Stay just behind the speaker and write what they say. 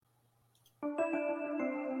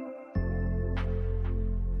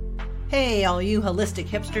Hey, all you holistic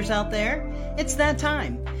hipsters out there, it's that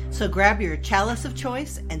time. So grab your chalice of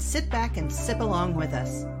choice and sit back and sip along with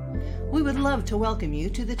us. We would love to welcome you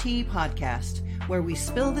to the Tea Podcast, where we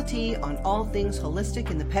spill the tea on all things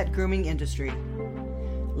holistic in the pet grooming industry.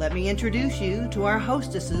 Let me introduce you to our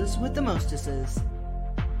hostesses with the mostesses.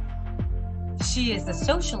 She is the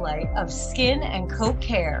socialite of Skin and Coat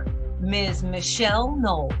Care, Ms. Michelle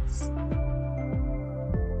Knowles.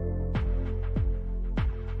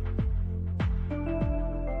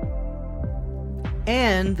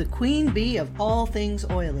 And the queen bee of all things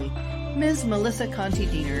oily, Ms. Melissa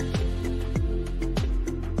Conti-Diener.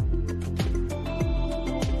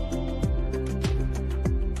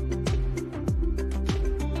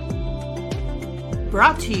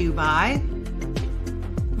 Brought to you by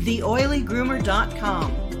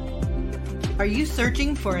TheOilyGroomer.com. Are you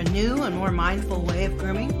searching for a new and more mindful way of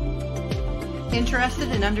grooming?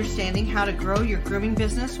 Interested in understanding how to grow your grooming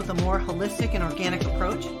business with a more holistic and organic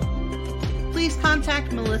approach? Please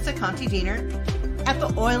contact Melissa Conti-Diener at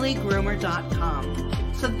TheOilyGroomer.com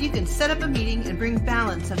so that you can set up a meeting and bring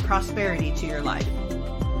balance and prosperity to your life.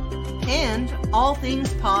 And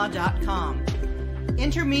AllThingsPaw.com.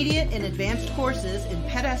 Intermediate and advanced courses in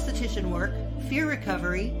pet esthetician work, fear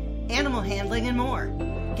recovery, animal handling, and more.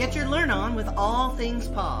 Get your learn on with All Things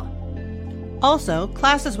Paw. Also,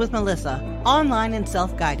 classes with Melissa, online and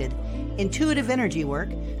self-guided, intuitive energy work,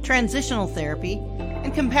 transitional therapy,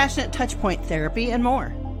 and compassionate touchpoint therapy, and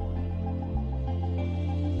more.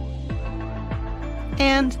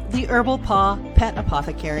 And the Herbal Paw Pet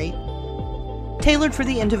Apothecary, tailored for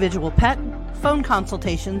the individual pet, phone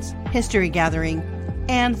consultations, history gathering,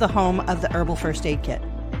 and the home of the Herbal First Aid Kit.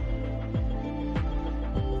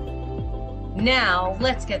 Now,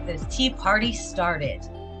 let's get this tea party started.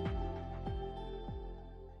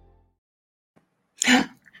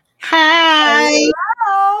 Hi!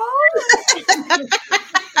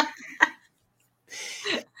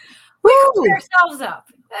 We hooked ourselves up.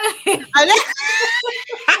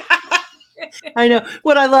 I know.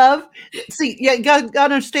 What I love, see, you got to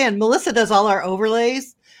understand, Melissa does all our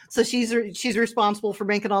overlays. So she's responsible for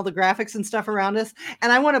making all the graphics and stuff around us.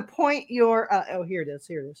 And I want to point your, here it is.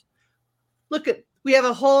 Look we have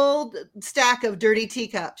a whole stack of dirty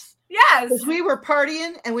teacups. Yes. We were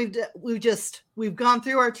partying and we've gone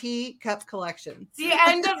through our teacup collection. It's the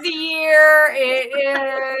end of the year.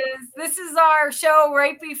 This is our show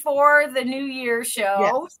right before the New Year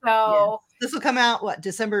show. Yes. So this will come out,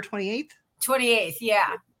 December 28th? 28th.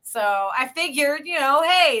 Yeah. So I figured,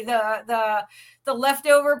 hey, the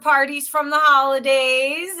leftover parties from the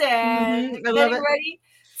holidays and getting ready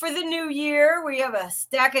for the new year. We have a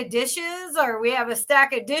stack of dishes,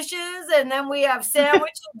 and then we have sandwich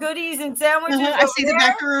goodies and sandwiches. I see the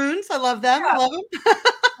macaroons. I love them. Yeah. I love them.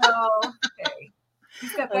 Okay.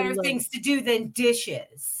 You've got better things to do than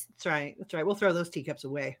dishes. That's right. We'll throw those teacups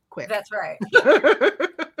away quick. That's right.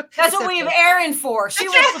 That's what we have Erin for. She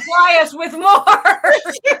will supply us with more.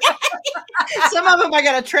 Some of them I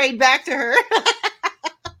got to trade back to her.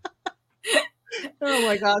 Oh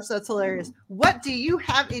my gosh, that's hilarious. What do you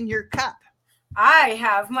have in your cup? I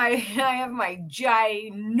have my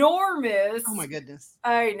ginormous. Oh my goodness.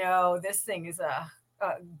 I know. This thing is a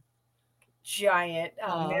giant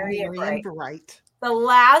Merry and Bright. The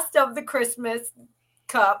last of the Christmas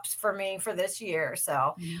cups for me for this year.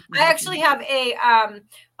 So I actually have a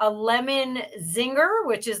lemon zinger,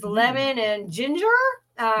 which is lemon and ginger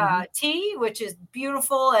tea, which is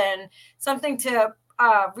beautiful and something to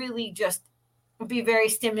really just be very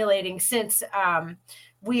stimulating since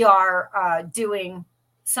we are doing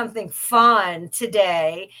something fun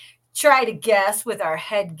today. Try to guess with our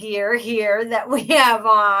headgear here that we have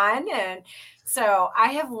on. And so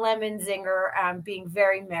I have lemon zinger being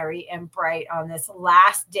very merry and bright on this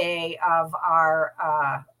last day of our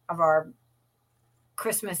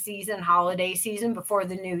Christmas season, holiday season before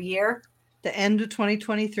the new year. The end of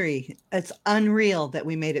 2023. It's unreal that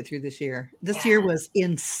we made it through this year. This year was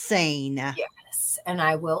insane. Yes. And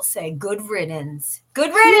I will say good riddance.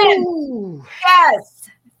 Good riddance. Ooh. Yes.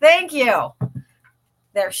 Thank you.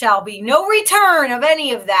 There shall be no return of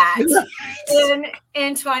any of that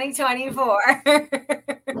in 2024.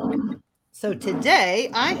 So today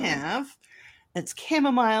I have, it's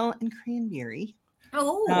chamomile and cranberry.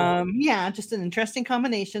 Oh. Just an interesting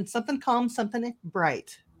combination. Something calm, something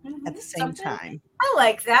bright at the same time. I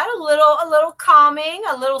like that. A little calming,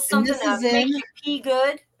 a little something that makes you pee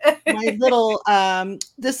good. My little,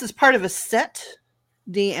 this is part of a set,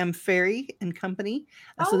 DM Fairy and Company.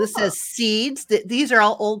 So this says seeds. These are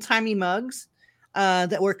all old timey mugs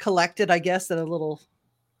that were collected, I guess, at a little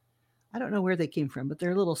I don't know where they came from, but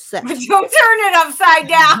they're a little set. Don't turn it upside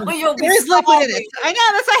down. You'll be There's liquid in it. I know.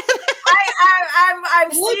 That's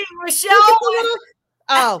I'm seeing Michelle.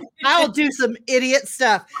 Oh, I'll do some idiot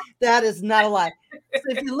stuff. That is not a lie. So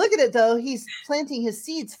if you look at it, though, he's planting his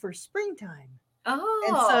seeds for springtime. Oh,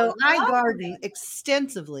 and so I garden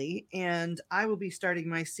extensively, and I will be starting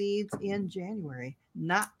my seeds in January.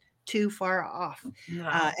 Not too far off.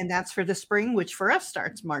 No. And that's for the spring, which for us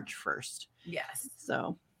starts March 1st. Yes.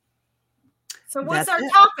 So what's our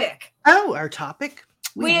topic? Oh, our topic.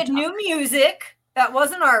 We had new music. That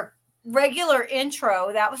wasn't our regular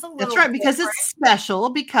intro. That was a little That's right, because different. it's special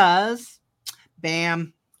because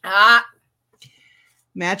bam.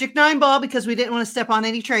 Magic 9 Ball, because we didn't want to step on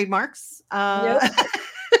any trademarks. Nope.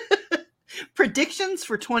 Predictions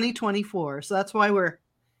for 2024. So that's why we're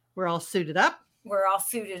all suited up. We're all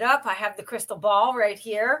suited up. I have the crystal ball right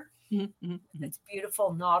here. Mm-hmm. It's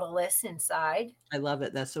beautiful Nautilus inside. I love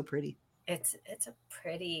it. That's so pretty. It's a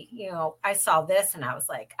pretty, I saw this and I was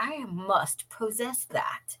like, I must possess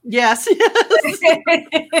that. Yes.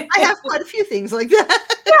 I have quite a few things like that.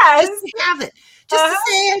 Yes. Just have it. Just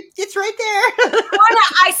to say it's right there.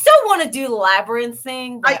 I still want to do the labyrinth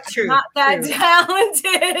thing, but I'm not that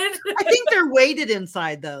talented. I think they're weighted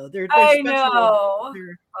inside though. They're I know.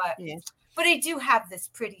 Yeah. But I do have this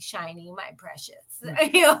pretty shiny, my precious.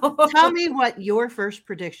 Tell me what your first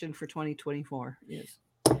prediction for 2024 is.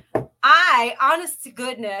 I, honest to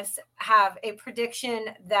goodness, have a prediction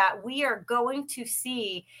that we are going to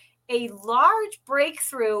see a large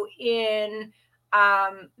breakthrough in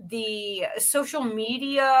the social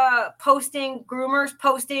media posting, groomers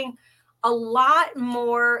posting a lot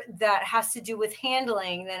more that has to do with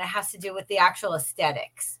handling than it has to do with the actual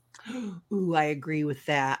aesthetics. Ooh, I agree with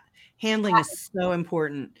that. Handling is so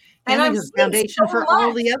important. Handling is the foundation for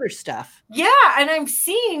all the other stuff. Yeah, and I'm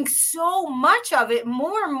seeing so much of it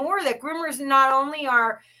more and more that groomers not only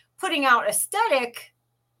are putting out aesthetic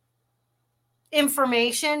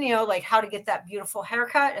information, like how to get that beautiful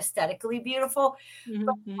haircut, aesthetically beautiful,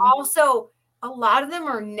 but also a lot of them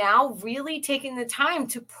are now really taking the time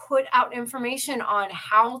to put out information on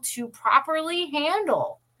how to properly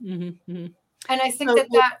handle. Mm-hmm. And I think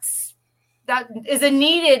that is a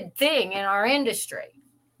needed thing in our industry.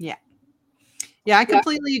 Yeah, I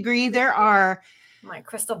completely agree. There are. My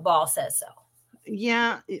crystal ball says so.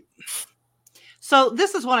 Yeah. So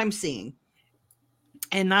this is what I'm seeing.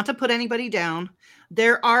 And not to put anybody down,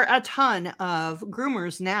 there are a ton of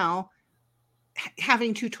groomers now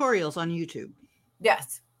having tutorials on YouTube.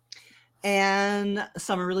 Yes. And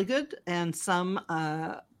some are really good, and some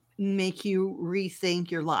make you rethink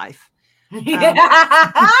your life.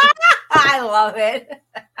 I love it.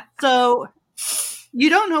 So you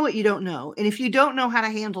don't know what you don't know. And if you don't know how to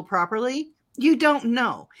handle properly, you don't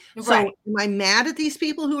know. Right. So am I mad at these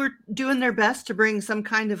people who are doing their best to bring some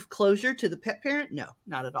kind of closure to the pet parent? No,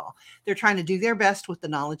 not at all. They're trying to do their best with the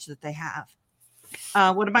knowledge that they have.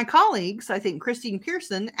 One of my colleagues, I think Christine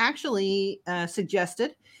Pearson, actually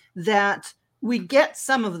suggested that we get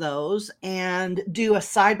some of those and do a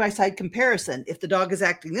side-by-side comparison. If the dog is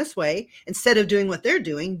acting this way, instead of doing what they're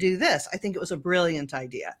doing, do this. I think it was a brilliant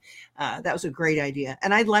idea. That was a great idea.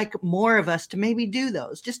 And I'd like more of us to maybe do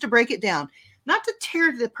those, just to break it down. Not to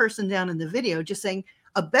tear the person down in the video, just saying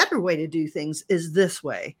a better way to do things is this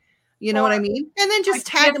way. You know what I mean? And then just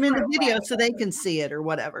tag them in the video so they can see it or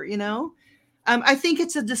whatever, I think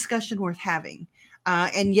it's a discussion worth having.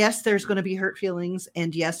 And yes, there's going to be hurt feelings.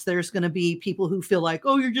 And yes, there's going to be people who feel like,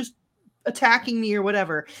 oh, you're just attacking me or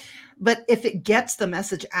whatever. But if it gets the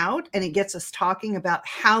message out and it gets us talking about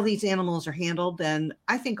how these animals are handled, then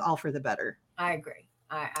I think all for the better. I agree.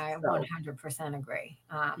 I 100% agree.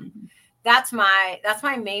 That's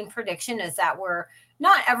my main prediction, is that we're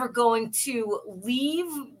not ever going to leave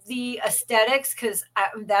the aesthetics, because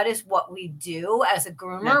that is what we do as a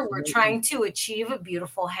groomer. Absolutely. We're trying to achieve a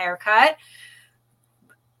beautiful haircut.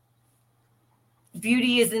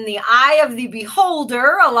 Beauty is in the eye of the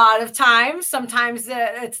beholder a lot of times. Sometimes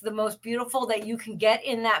it's the most beautiful that you can get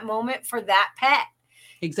in that moment for that pet.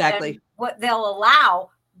 Exactly. And what they'll allow.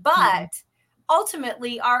 But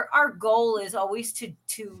ultimately, our goal is always to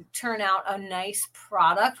turn out a nice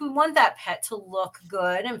product. We want that pet to look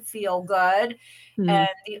good and feel good, and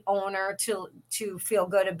the owner to feel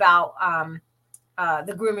good about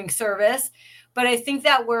the grooming service. But I think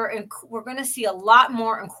that we're going to see a lot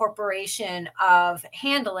more incorporation of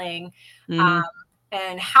handling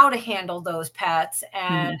and how to handle those pets.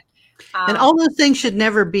 And all those things should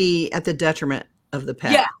never be at the detriment of the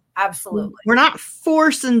pet. Yeah, absolutely. We're not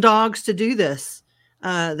forcing dogs to do this.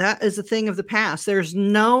 That is a thing of the past. There's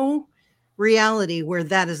no reality where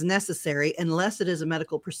that is necessary unless it is a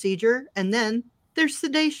medical procedure. And then there's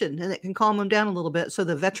sedation, and it can calm them down a little bit. So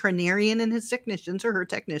the veterinarian and his technicians or her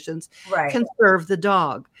technicians can serve the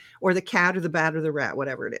dog or the cat or the bat or the rat,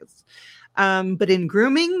 whatever it is. But in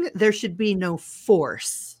grooming, there should be no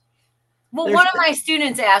force. Well, one of my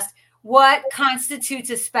students asked, what constitutes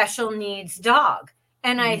a special needs dog?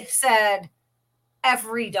 And I said,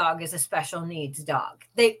 every dog is a special needs dog.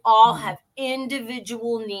 They all have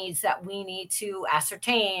individual needs that we need to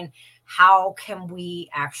ascertain. How can we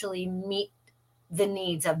actually meet the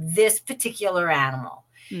needs of this particular animal?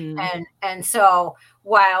 And so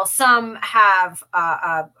while some have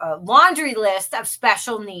a laundry list of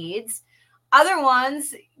special needs, other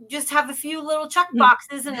ones just have a few little check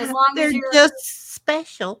boxes, and as long as you're just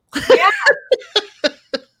special.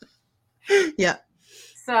 Yeah.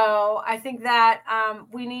 So I think that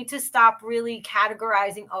we need to stop really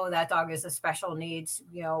categorizing, oh, that dog is a special needs,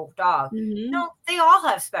 dog. No, they all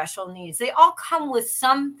have special needs. They all come with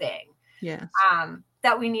something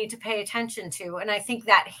that we need to pay attention to. And I think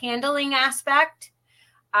that handling aspect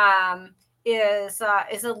is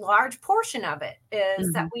a large portion of it,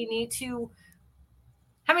 is that we need to.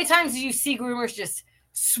 How many times do you see groomers just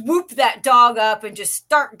swoop that dog up and just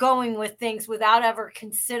start going with things without ever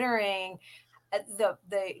considering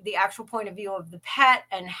the actual point of view of the pet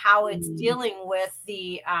and how it's dealing with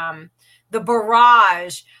the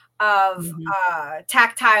barrage of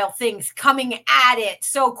tactile things coming at it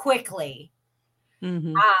so quickly?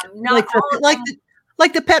 Like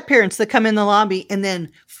the pet parents that come in the lobby and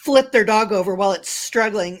then flip their dog over while it's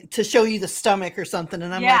struggling to show you the stomach or something.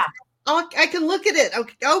 And I'm like, oh, I can look at it.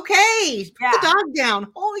 Okay. Put the dog down.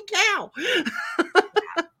 Holy cow.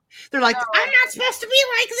 They're like, I'm not supposed to be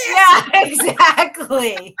like this. Yeah,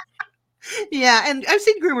 exactly. Yeah. And I've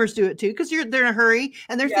seen groomers do it too, because they're in a hurry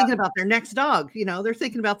and they're thinking about their next dog. They're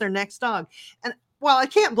thinking about their next dog. And well, I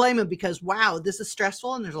can't blame them, because wow, this is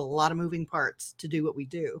stressful and there's a lot of moving parts to do what we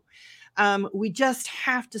do. We just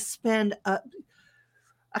have to spend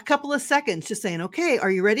a couple of seconds just saying, okay,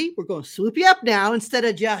 are you ready? We're going to swoop you up now, instead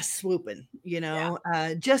of just swooping,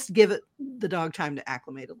 just give it the dog time to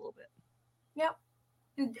acclimate a little bit. Yep.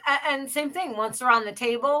 And same thing, once they're on the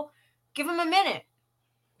table, give them a minute,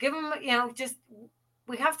 give them,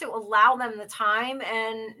 we have to allow them the time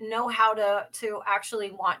and know how to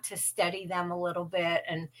actually want to steady them a little bit,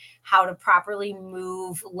 and how to properly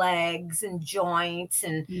move legs and joints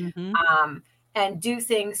and do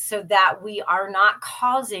things so that we are not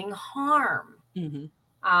causing harm.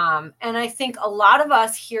 And I think a lot of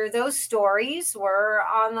us hear those stories. We're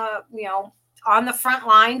on the front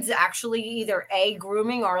lines, actually, either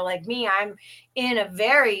grooming, or like me, I'm in a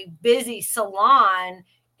very busy salon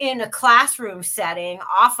in a classroom setting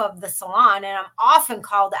off of the salon. And I'm often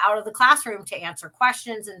called out of the classroom to answer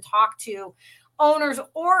questions and talk to owners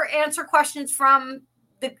or answer questions from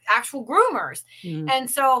the actual groomers. And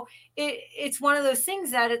so it's one of those things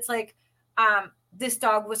that it's like, this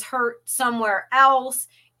dog was hurt somewhere else.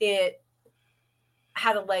 It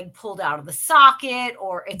had a leg pulled out of the socket,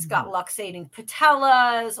 or it's got luxating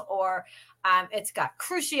patellas, or it's got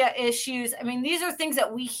crucia issues. I mean, these are things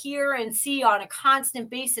that we hear and see on a constant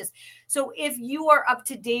basis. So if you are up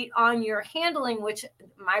to date on your handling, which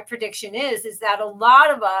my prediction is that a lot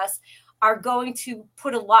of us are going to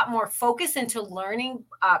put a lot more focus into learning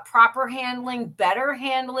proper handling, better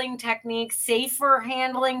handling techniques, safer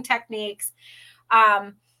handling techniques,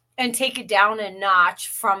 and take it down a notch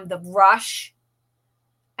from the rush,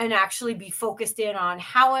 and actually be focused in on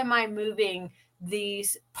how am I moving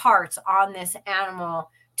these parts on this animal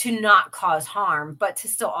to not cause harm, but to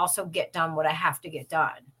still also get done what I have to get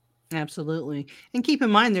done. Absolutely. And keep in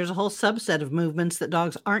mind, there's a whole subset of movements that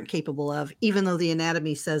dogs aren't capable of, even though the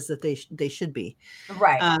anatomy says that they should be.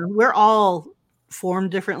 Right. We're all formed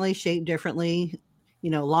differently, shaped differently,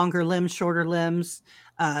 longer limbs, shorter limbs,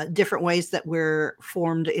 different ways that we're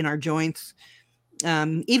formed in our joints,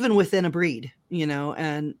 even within a breed,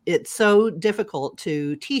 and it's so difficult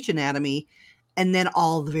to teach anatomy and then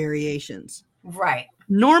all the variations. Right.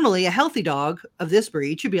 Normally, a healthy dog of this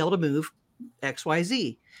breed should be able to move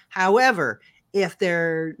XYZ. However, if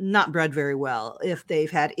they're not bred very well, if they've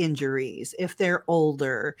had injuries, if they're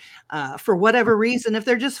older, for whatever reason, if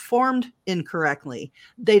they're just formed incorrectly,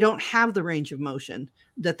 they don't have the range of motion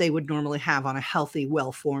that they would normally have on a healthy,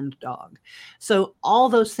 well-formed dog. So all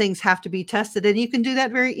those things have to be tested, and you can do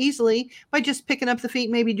that very easily by just picking up the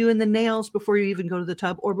feet, maybe doing the nails before you even go to the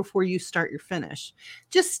tub or before you start your finish.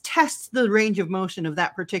 Just test the range of motion of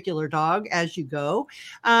that particular dog as you go,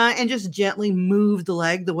 and just gently move the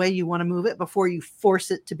leg the way you want to move it before you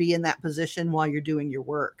force it to be in that position while you're doing your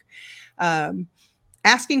work.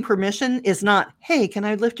 asking permission is not, hey, can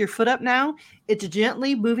I lift your foot up now? It's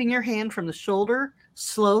gently moving your hand from the shoulder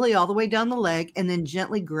slowly all the way down the leg, and then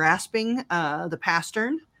gently grasping the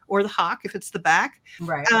pastern or the hock if it's the back.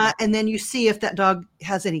 Right. And then you see if that dog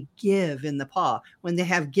has any give in the paw. When they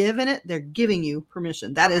have give in it, they're giving you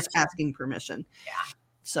permission. That is asking permission. Yeah.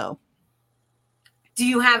 So, do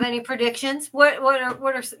you have any predictions?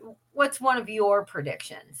 What's one of your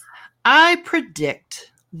predictions? I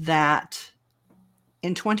predict that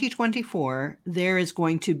in 2024, there is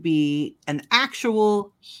going to be an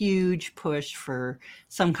actual huge push for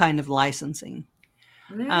some kind of licensing.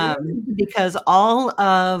 Because all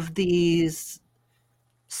of these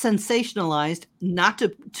sensationalized, not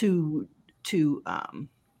to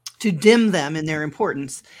dim them in their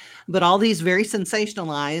importance, but all these very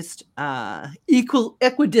sensationalized,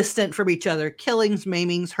 equidistant from each other killings,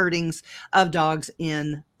 maimings, hurtings of dogs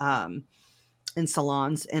in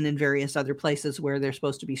salons and in various other places where they're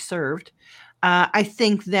supposed to be served. I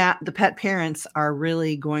think that the pet parents are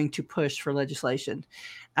really going to push for legislation.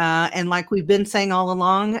 And like we've been saying all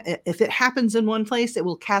along, if it happens in one place, it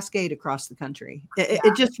will cascade across the country.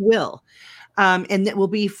 It just will. And it will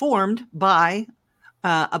be formed by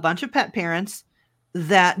a bunch of pet parents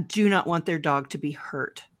that do not want their dog to be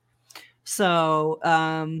hurt. So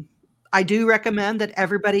I do recommend that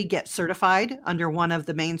everybody get certified under one of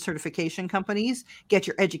the main certification companies, get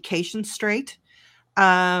your education straight,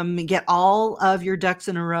 get all of your ducks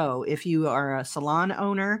in a row. If you are a salon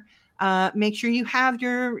owner, make sure you have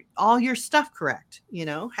all your stuff correct,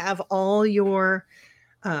 have all your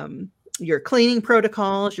cleaning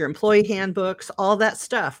protocols, your employee handbooks, all that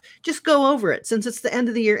stuff. Just go over it. Since it's the end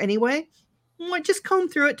of the year anyway, just comb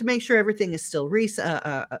through it to make sure everything is still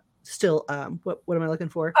what am I looking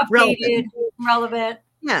for? Updated, relevant.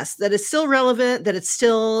 Yes, that it's still relevant, that it's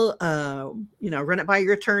still, run it by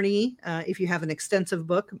your attorney. If you have an extensive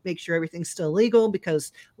book, make sure everything's still legal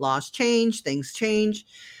because laws change, things change,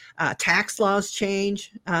 tax laws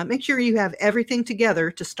change. Make sure you have everything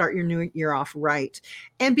together to start your new year off right,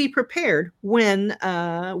 and be prepared when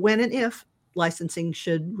and if licensing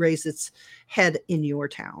should raise its head in your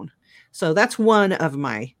town. So that's one of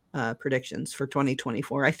my predictions for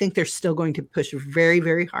 2024. I think they're still going to push very,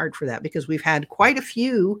 very hard for that because we've had quite a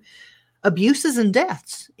few abuses and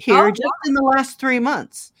deaths here just in the last 3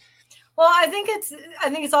 months. Well, I think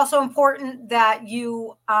it's also important that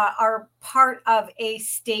you are part of a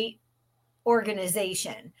state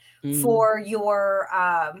organization for your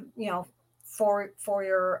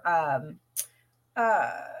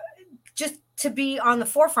just to be on the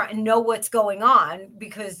forefront and know what's going on,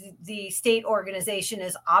 because the state organization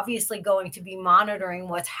is obviously going to be monitoring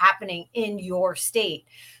what's happening in your state.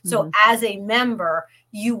 So as a member,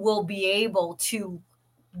 you will be able to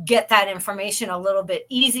get that information a little bit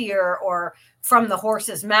easier or from the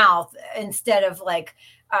horse's mouth instead of like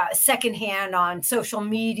secondhand on social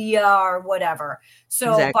media or whatever.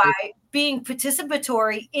 So by being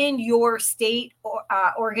participatory in your state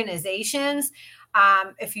organizations,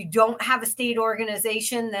 if you don't have a state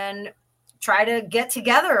organization, then try to get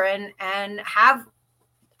together and have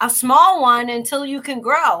a small one until you can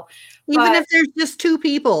grow. Even if there's just 2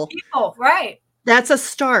 people, right? That's a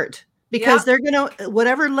start, because they're going to,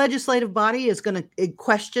 whatever legislative body is going to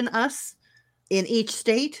question us in each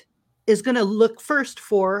state is going to look first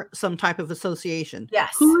for some type of association.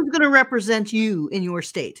 Yes. Who's going to represent you in your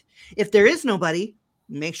state? If there is nobody,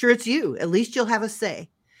 make sure it's you. At least you'll have a say.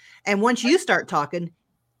 And once you start talking,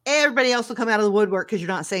 everybody else will come out of the woodwork because you're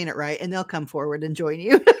not saying it right, and they'll come forward and join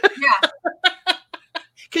you. Yeah.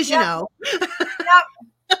 Because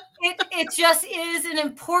it just is an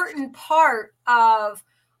important part of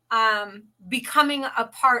becoming a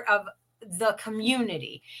part of the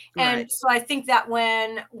community. And so I think that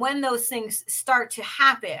when those things start to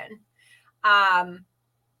happen,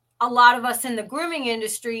 a lot of us in the grooming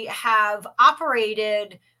industry have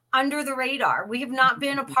operated under the radar. We have not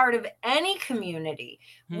been a part of any community.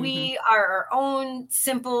 We are our own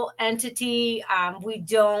simple entity. We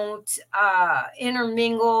don't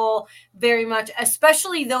intermingle very much,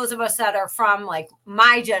 especially those of us that are from like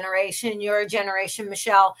my generation, your generation,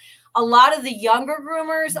 Michelle. A lot of the younger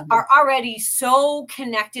groomers are already so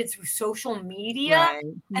connected through social media,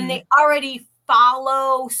 and they already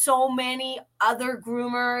follow so many other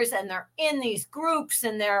groomers, and they're in these groups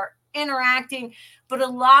and they're interacting. But a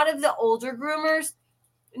lot of the older groomers,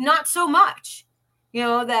 not so much,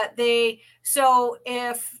 so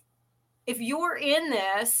if you're in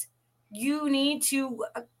this, you need to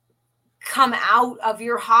come out of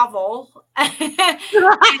your hovel and step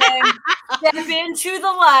into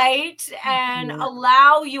the light and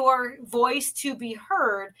allow your voice to be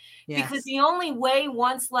heard. Yes. Because the only way,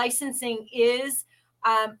 once licensing is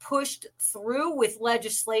pushed through with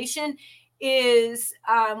legislation, is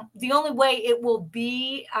the only way it will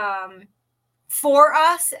be for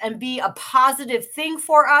us and be a positive thing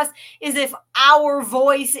for us is if our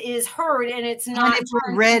voice is heard, and it's not and if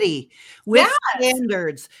we're ready with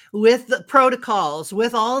standards, with the protocols,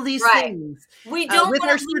 with all these things. We don't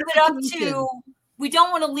want to leave it up to. We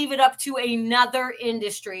don't want to leave it up to another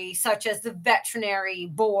industry, such as the veterinary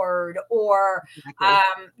board or,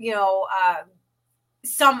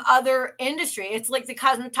 some other industry. It's like the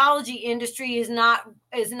cosmetology industry is not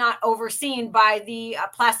overseen by the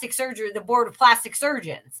plastic surgery, the board of plastic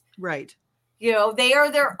surgeons. Right. They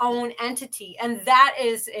are their own entity. And that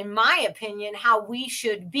is, in my opinion, how we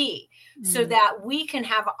should be, so that we can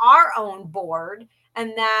have our own board,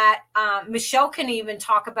 and that Michelle can even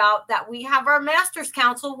talk about that. We have our Masters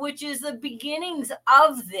Council, which is the beginnings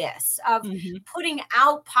of this, of putting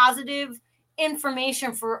out positive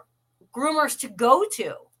information for groomers to go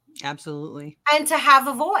to. Absolutely. And to have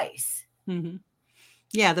a voice. Mm-hmm.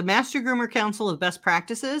 Yeah, the Master Groomer Council of Best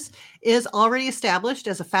Practices is already established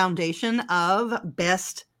as a foundation of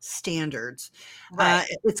best standards. Right.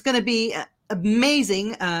 It's going to be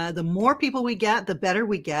amazing. The more people we get, the better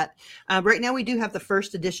we get. Right now, we do have the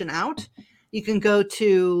first edition out. You can go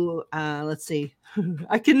to, let's see,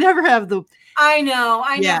 I can never have the... I know,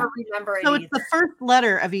 never remember it. So it's the first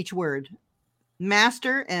letter of each word.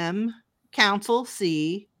 Master, M, Council,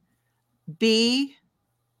 C, B,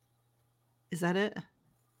 is that it?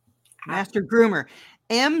 Master Groomer,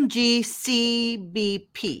 MGCBP,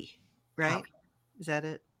 right? Okay. Is that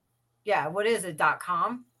it? Yeah. What is it?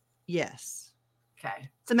 .com? Yes. Okay.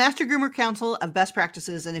 It's the Master Groomer Council of Best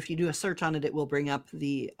Practices. And if you do a search on it, it will bring up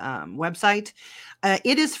the website.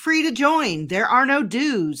 It is free to join. There are no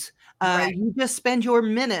dues. Right. You just spend your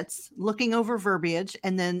minutes looking over verbiage.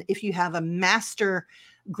 And then if you have a Master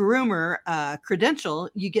Groomer credential,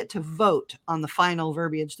 you get to vote on the final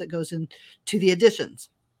verbiage that goes into the editions.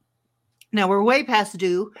 Now, we're way past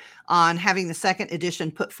due on having the second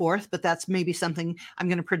edition put forth, but that's maybe something I'm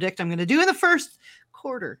going to predict I'm going to do in the first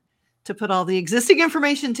quarter to put all the existing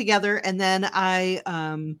information together. And then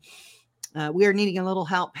we are needing a little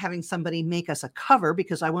help having somebody make us a cover,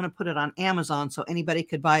 because I want to put it on Amazon so anybody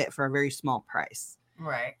could buy it for a very small price.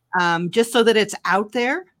 Right. Just so that it's out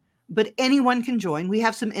there, but anyone can join. We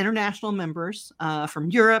have some international members from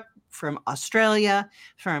Europe, from Australia,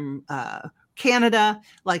 from Canada.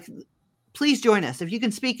 Please join us. If you can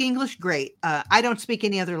speak English, great. I don't speak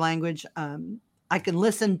any other language. I can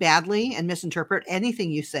listen badly and misinterpret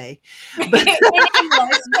anything you say. But in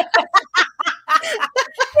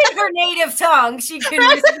her native tongue, she can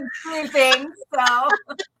listen through things. So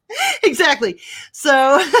exactly.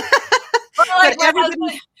 So my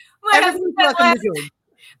husband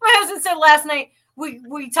said last night,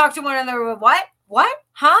 we talked to one another. What?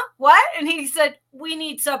 Huh? What? And he said, we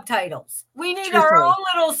need subtitles. We need our own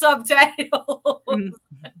little subtitles.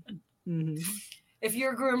 Mm-hmm. If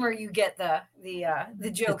you're a groomer, you get the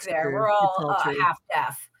joke there. True. We're all half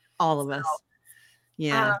deaf. All of us.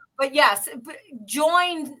 Yeah. But yes,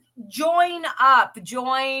 join up.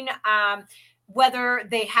 Join whether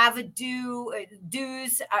they have a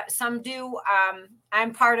dues. Some do.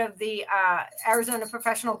 I'm part of the Arizona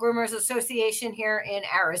Professional Groomers Association here in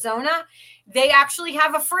Arizona. They actually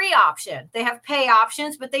have a free option. They have pay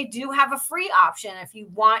options, but they do have a free option. If you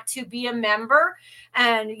want to be a member,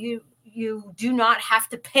 and you do not have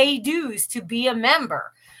to pay dues to be a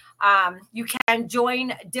member. You can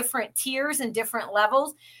join different tiers and different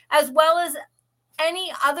levels, as well as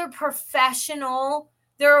any other professional.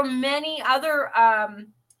 There are many other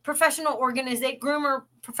professional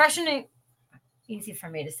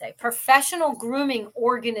professional grooming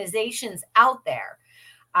organizations out there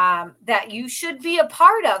that you should be a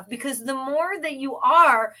part of, because the more that you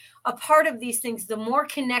are a part of these things, the more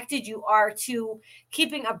connected you are to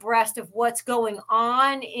keeping abreast of what's going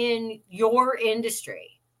on in your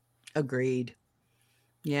industry. Agreed.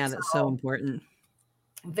 Yeah, that's so important.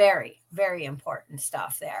 Very, very important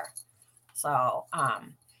stuff there. So,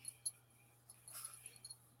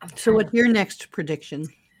 so what's your next prediction?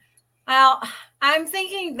 Well, I'm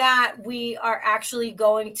thinking that we are actually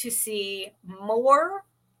going to see more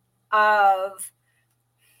of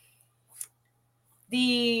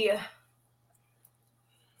the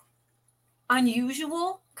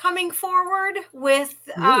unusual coming forward with.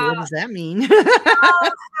 What does that mean?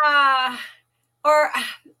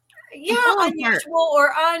 Unusual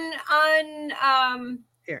or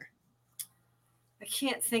Here. I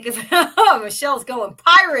can't think of it. Michelle's going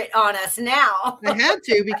pirate on us now. I had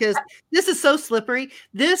to, because this is so slippery.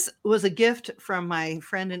 This was a gift from my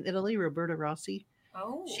friend in Italy, Roberta Rossi.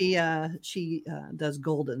 Oh, she does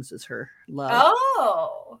Goldens is her love.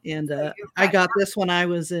 Oh, and I got this when I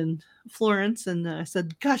was in Florence, and I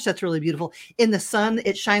said, "Gosh, that's really beautiful. In the sun,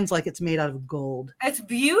 it shines like it's made out of gold. It's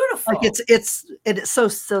beautiful. Like it's so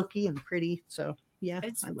silky and pretty. So yeah,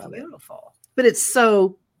 it's I love beautiful. But it's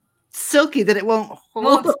so silky that it won't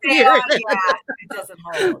hold. Yeah, it doesn't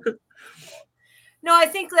hold. No, I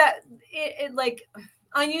think that it like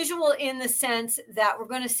unusual in the sense that we're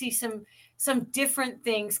going to see some different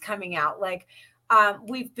things coming out. Like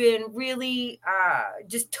we've been really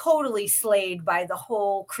just totally slayed by the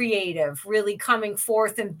whole creative really coming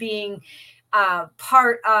forth and being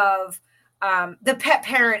part of the pet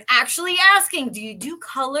parent actually asking, do you do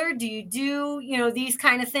color? Do you do, these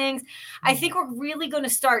kind of things? I think we're really going to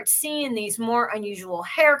start seeing these more unusual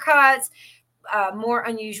haircuts, more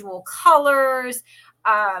unusual colors.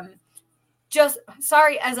 Just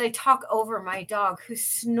sorry, as I talk over my dog who's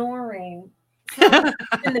snoring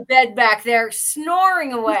in the bed back there,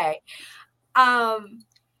 snoring away.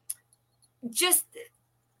 Just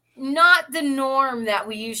not the norm that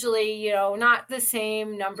we usually, not the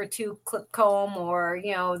same number 2 clip comb or,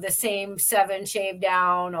 the same 7 shave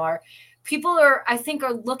down, or people I think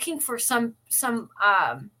are looking for some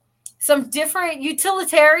different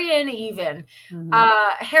utilitarian even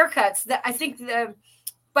haircuts that I think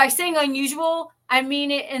by saying unusual, I mean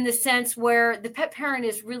it in the sense where the pet parent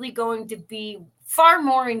is really going to be far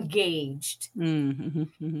more engaged in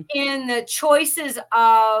the choices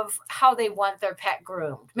of how they want their pet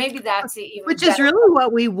groomed. Maybe that's even which is really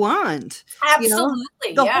what we want.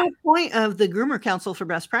 Absolutely. The whole point of the Groomer Council for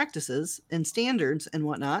Best Practices and Standards and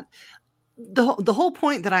whatnot, the whole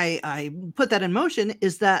point that I put that in motion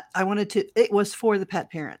is that it was for the pet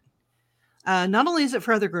parent. Not only is it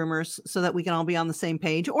for other groomers so that we can all be on the same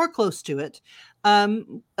page or close to it,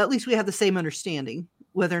 at least we have the same understanding.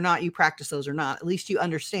 Whether or not you practice those or not, at least you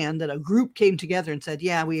understand that a group came together and said,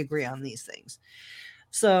 yeah, we agree on these things.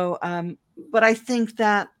 So, but I think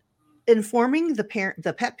that informing the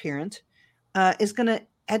pet parent, is going to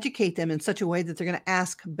educate them in such a way that they're going to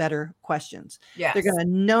ask better questions. Yes. They're going to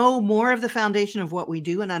know more of the foundation of what we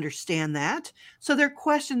do and understand that. So their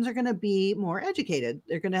questions are going to be more educated.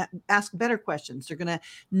 They're going to ask better questions. They're going to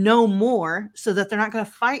know more so that they're not going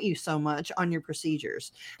to fight you so much on your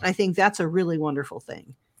procedures. And I think that's a really wonderful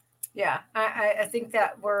thing. Yeah. I think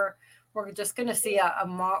that we're just going to see a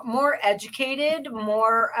more educated,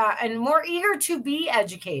 more and more eager to be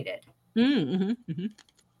educated. Mm-hmm, mm-hmm.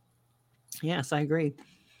 Yes, I agree.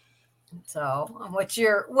 So what's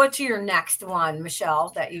your next one, Michelle,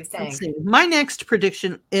 that you think? My next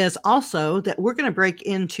prediction is also that we're going to break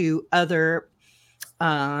into other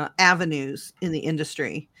avenues in the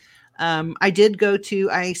industry. I did go to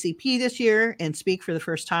IACP this year and speak for the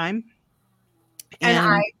first time.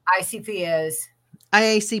 And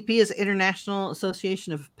IACP is International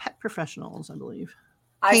Association of Pet Professionals, I believe.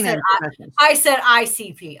 I said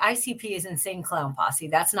ICP. ICP is Insane Clown Posse.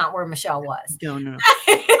 That's not where Michelle was. No.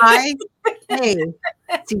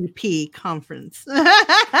 IACP conference.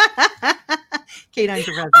 Canine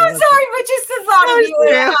Professional. I'm sorry, but just the thought of you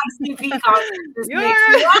at ICP conference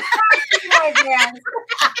makes me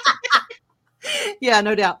Yeah,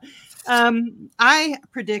 no doubt. I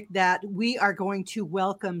predict that we are going to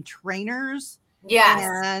welcome trainers. Yes.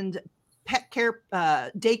 And pet care,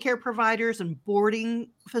 daycare providers and boarding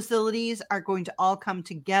facilities are going to all come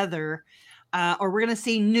together, or we're going to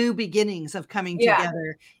see new beginnings of coming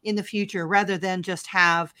together in the future, rather than just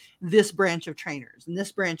have this branch of trainers and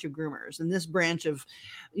this branch of groomers and this branch of,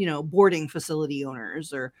 boarding facility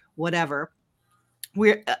owners or whatever.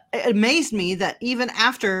 It amazed me that even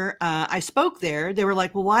after I spoke there, they were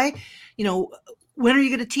like, well, why, when are you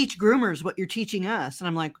going to teach groomers what you're teaching us? And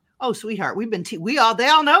I'm like, oh, sweetheart, they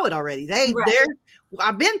all know it already.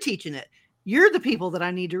 I've been teaching it. You're the people that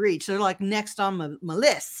I need to reach. So they're like next on my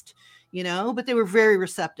list, but they were very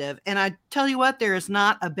receptive. And I tell you what, there is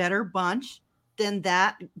not a better bunch than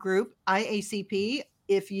that group, IACP.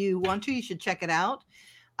 If you want to, you should check it out.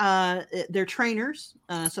 They're trainers.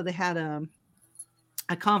 So they had a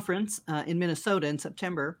conference in Minnesota in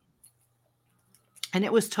September. And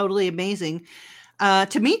it was totally amazing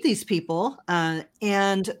to meet these people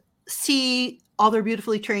and see all their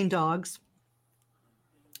beautifully trained dogs.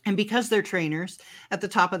 And because they're trainers at the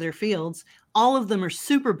top of their fields, all of them are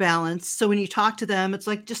super balanced. So when you talk to them, it's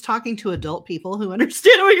like just talking to adult people who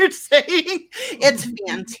understand what you're saying. It's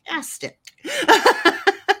fantastic.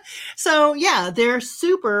 So yeah, they're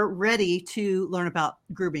super ready to learn about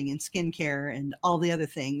grooming and skincare and all the other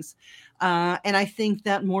things. And I think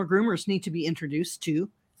that more groomers need to be introduced to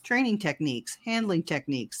training techniques, handling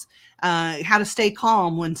techniques, how to stay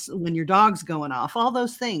calm when your dog's going off, all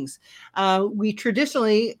those things. We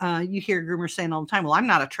traditionally, you hear groomers saying all the time, well, I'm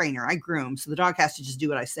not a trainer, I groom, so the dog has to just do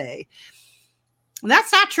what I say.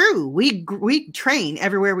 That's not true. We train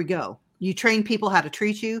everywhere we go. You train people how to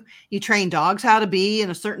treat you. You train dogs how to be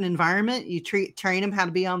in a certain environment. You train them how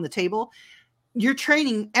to be on the table. You're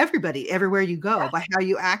training everybody everywhere you go by how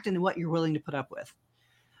you act and what you're willing to put up with.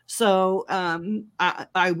 So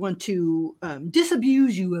I want to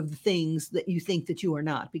disabuse you of the things that you think that you are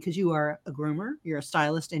not, because you are a groomer, you're a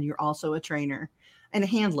stylist, and you're also a trainer and a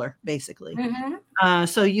handler, basically. Mm-hmm.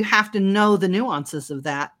 So you have to know the nuances of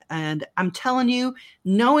that. And I'm telling you,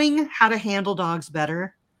 knowing how to handle dogs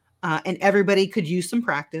better, and everybody could use some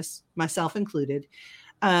practice, myself included,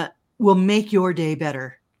 will make your day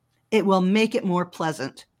better. It will make it more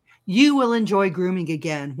pleasant. You will enjoy grooming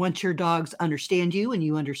again once your dogs understand you and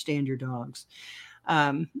you understand your dogs.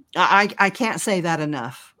 I can't say that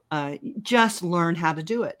enough. Just learn how to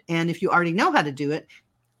do it. And if you already know how to do it,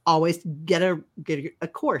 always get a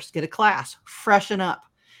course, get a class, freshen up,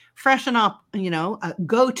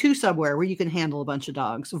 go to somewhere where you can handle a bunch of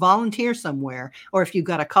dogs, volunteer somewhere. Or if you've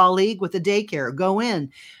got a colleague with a daycare, go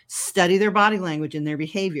in, study their body language and their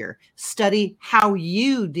behavior, study how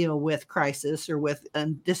you deal with crisis or with a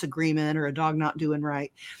disagreement or a dog not doing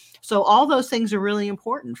right. So all those things are really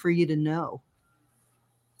important for you to know.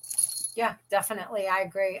 Yeah, definitely. I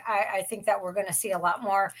agree. I think that we're going to see a lot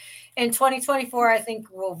more in 2024. I think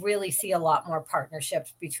we'll really see a lot more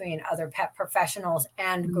partnerships between other pet professionals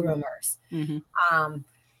and groomers. Mm-hmm.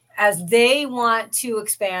 As they want to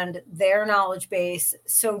expand their knowledge base,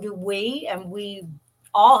 so do we, and we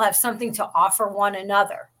all have something to offer one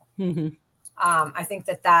another. Mm-hmm. I think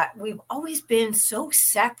that we've always been so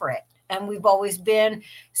separate, and we've always been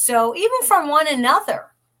so, even from one another.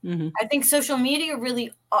 Mm-hmm. I think social media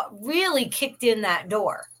really kicked in that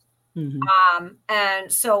door. Mm-hmm.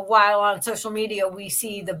 And so while on social media, we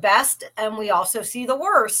see the best and we also see the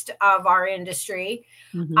worst of our industry.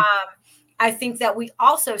 Mm-hmm. I think that we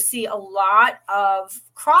also see a lot of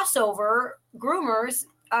crossover groomers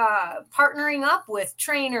partnering up with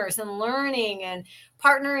trainers and learning, and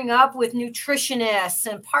partnering up with nutritionists,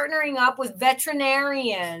 and partnering up with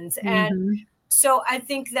veterinarians. Mm-hmm. And so I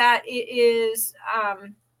think that it is...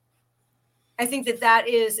 I think that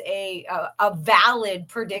is a valid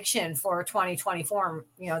prediction for 2024.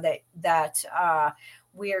 That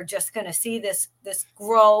we are just going to see this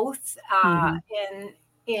growth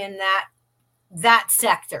in that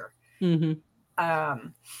sector. Mm-hmm.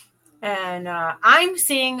 And I'm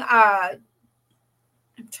seeing. I'm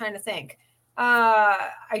trying to think.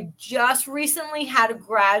 I just recently had a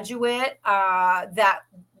graduate that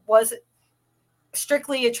was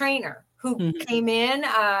strictly a trainer, who came in.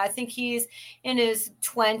 I think he's in his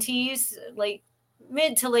 20s,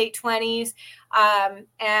 mid to late 20s.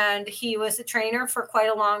 And he was a trainer for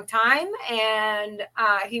quite a long time. And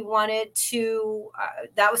he wanted to,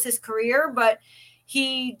 that was his career, but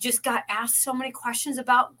he just got asked so many questions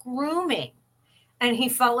about grooming. And he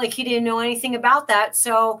felt like he didn't know anything about that.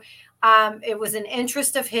 So it was an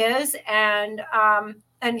interest of his. And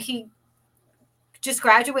he just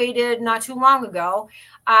graduated not too long ago.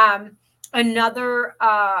 Another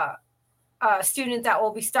student that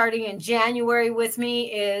will be starting in January with me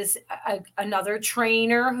is another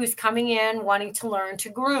trainer who's coming in wanting to learn to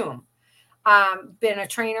groom. Been a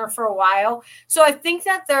trainer for a while. So I think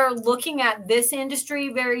that they're looking at this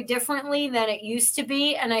industry very differently than it used to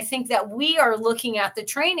be. And I think that we are looking at the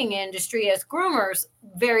training industry as groomers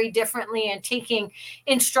very differently and taking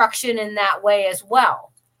instruction in that way as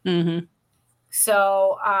well. Mm-hmm.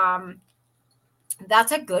 So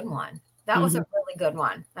that's a good one. That was a really good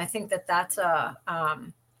one. I think that's a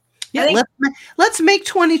let's make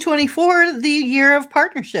 2024 the year of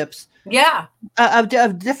partnerships. Yeah. Of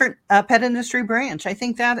different pet industry branch. I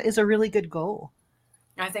think that is a really good goal.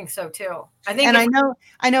 I think so too.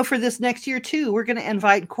 I know for this next year too, we're going to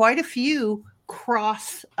invite quite a few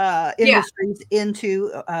cross industries into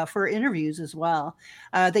for interviews as well.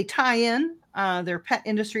 They tie in their pet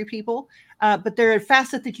industry people, but they're a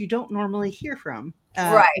facet that you don't normally hear from.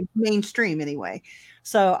 Right. Mainstream anyway.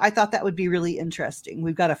 So I thought that would be really interesting.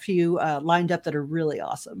 We've got a few lined up that are really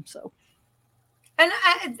awesome. So, and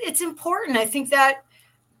it's important. I think that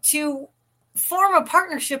to form a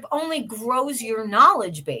partnership only grows your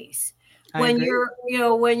knowledge base. When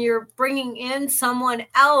you're bringing in someone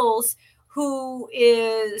else who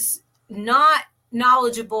is not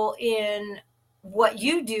knowledgeable in what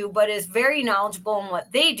you do, but is very knowledgeable in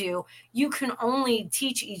what they do, you can only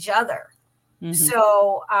teach each other. Mm-hmm.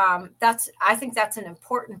 So I think that's an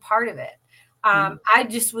important part of it. I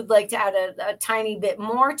just would like to add a tiny bit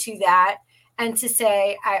more to that, and to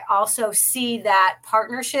say I also see that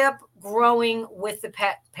partnership growing with the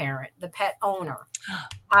pet parent, the pet owner,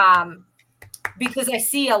 because I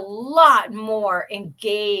see a lot more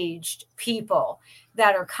engaged people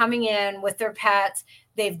that are coming in with their pets.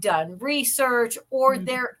 They've done research, or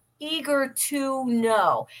they're eager to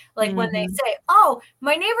know. Like when they say, oh,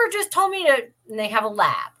 my neighbor just told me to, and they have a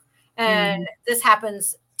lab. And this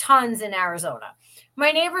happens tons in Arizona.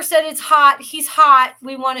 My neighbor said it's hot. He's hot.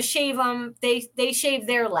 We want to shave him. They shave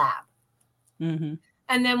their lab. Mm-hmm.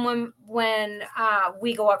 And then when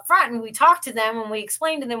we go up front and we talk to them and we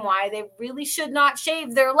explain to them why they really should not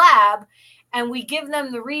shave their lab, and we give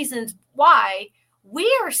them the reasons why,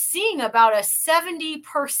 we are seeing about a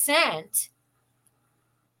 70%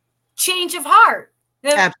 change of heart.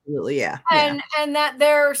 Absolutely, yeah. And that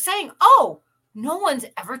they're saying, oh, no one's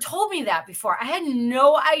ever told me that before. I had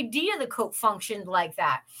no idea the coat functioned like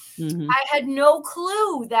that. Mm-hmm. I had no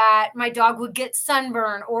clue that my dog would get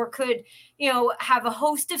sunburn, or could, have a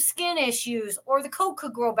host of skin issues, or the coat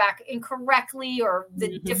could grow back incorrectly, or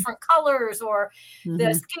the different colors, or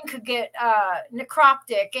the skin could get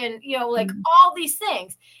necroptic, and, all these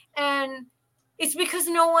things. And it's because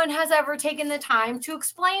no one has ever taken the time to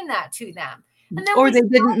explain that to them. And then or they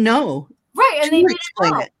didn't know. Right. And they didn't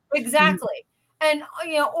know. It. Exactly. Mm-hmm. And,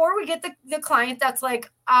 or we get the client that's like,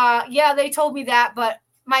 yeah, they told me that, but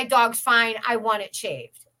my dog's fine. I want it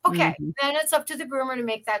shaved. Okay. Then it's up to the groomer to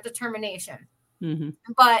make that determination.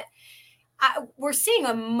 But we're seeing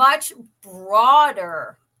a much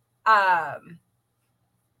broader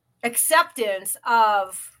acceptance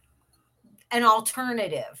of an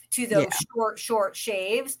alternative to those short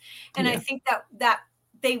shaves. And I think that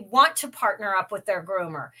they want to partner up with their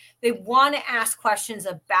groomer. They want to ask questions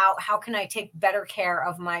about, how can I take better care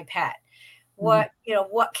of my pet? What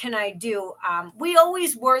can I do? We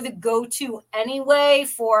always were the go-to anyway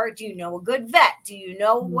for, do you know a good vet? Do you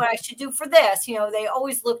know what I should do for this? They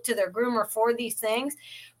always look to their groomer for these things.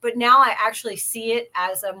 But now I actually see it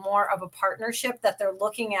as a more of a partnership, that they're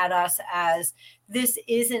looking at us as, this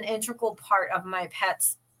is an integral part of my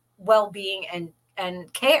pet's well-being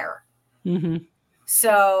and care. Mm-hmm.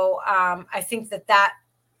 So I think that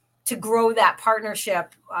to grow that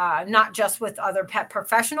partnership, not just with other pet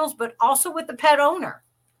professionals, but also with the pet owner.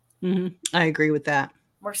 Mm-hmm. I agree with that.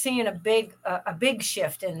 We're seeing a big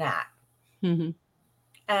shift in that. Mm-hmm.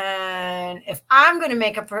 And if I'm going to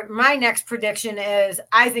make my next prediction is,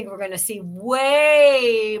 I think we're going to see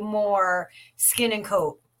way more skin and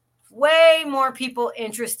coat, way more people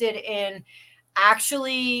interested in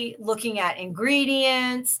actually looking at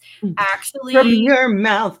ingredients, actually from your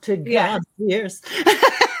mouth to God's ears.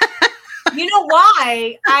 You know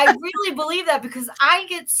why? I really believe that, because I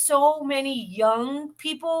get so many young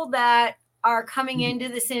people that are coming into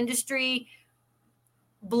this industry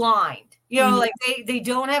blind. Like they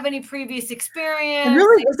don't have any previous experience. And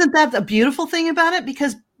really, isn't that the beautiful thing about it?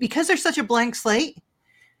 Because they're such a blank slate,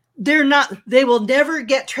 they will never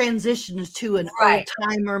get transitioned to an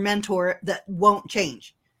old-timer mentor that won't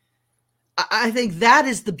change. I think that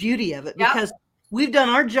is the beauty of it, because we've done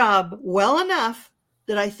our job well enough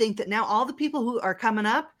that I think that now all the people who are coming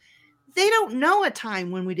up, they don't know a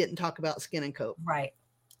time when we didn't talk about skin and coat. Right.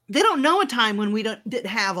 They don't know a time when we didn't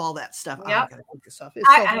have all that stuff. Yep. Oh, I gotta take this off.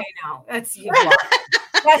 I know. That's you.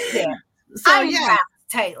 That's it. So I'm wrapped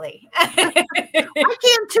tightly. I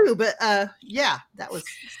can too, but that was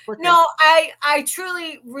no, I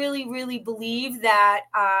truly really really believe that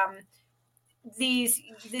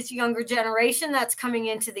this younger generation that's coming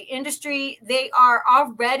into the industry, they are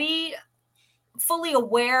already fully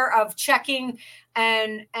aware of checking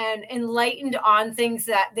and enlightened on things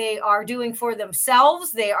that they are doing for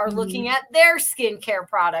themselves. They are looking at their skincare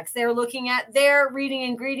products. They're looking at their reading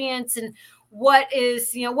ingredients and what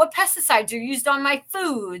pesticides are used on my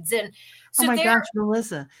foods. And so oh my gosh,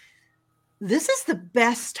 Melissa, this is the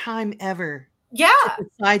best time ever. Yeah. To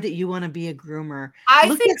decide that you want to be a groomer. I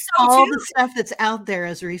Look think at so all too. the stuff that's out there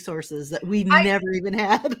as resources that we never even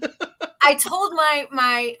had. I told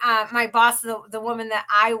my boss, the woman that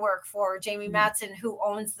I work for, Jamie Matson, who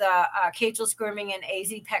owns the Cageless Grooming and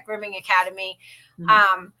AZ Pet Grooming Academy.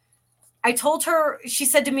 I told her, she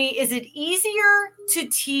said to me, is it easier to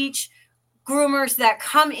teach groomers that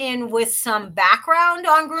come in with some background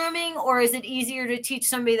on grooming, or is it easier to teach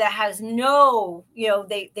somebody that has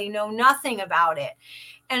they know nothing about it?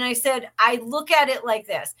 And I said, I look at it like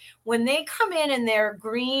this. When they come in and they're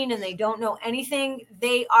green and they don't know anything,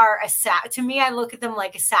 they are to me, I look at them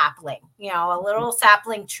like a sapling, a little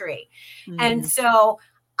sapling tree. Mm-hmm. And so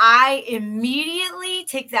I immediately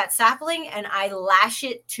take that sapling and I lash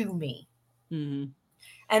it to me. Mm-hmm.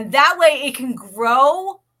 And that way it can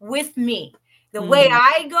grow with me. The way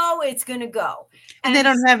I go, it's going to go. And they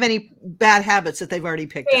don't have any bad habits that they've already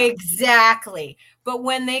picked up. Exactly. But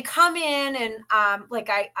when they come in and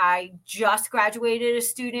I just graduated a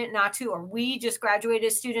student we just graduated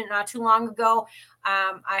a student not too long ago.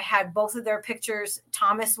 I had both of their pictures.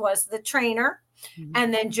 Thomas was the trainer. Mm-hmm.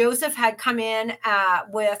 And then Joseph had come in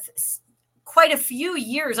with quite a few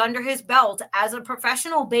years under his belt as a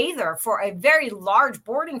professional bather for a very large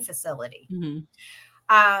boarding facility.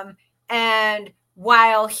 Mm-hmm. And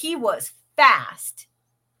while he was fast,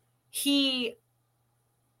 he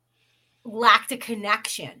lacked a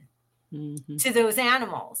connection to those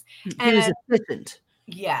animals. He was efficient.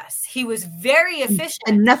 Yes, he was very efficient.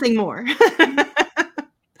 And nothing more.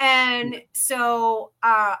 And so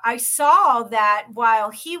I saw that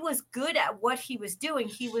while he was good at what he was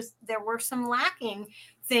doing, there were some lacking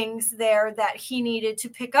things there that he needed to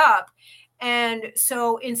pick up. And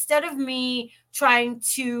so instead of me trying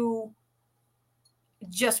to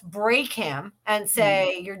just break him and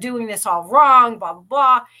say, you're doing this all wrong, blah, blah,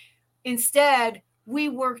 blah. Instead, we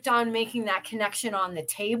worked on making that connection on the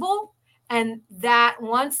table. And that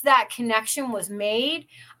once that connection was made,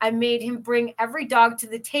 I made him bring every dog to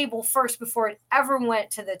the table first before it ever went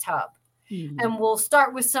to the tub. Mm-hmm. And we'll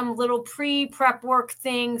start with some little pre-prep work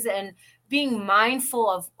things and being mindful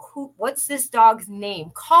of what's this dog's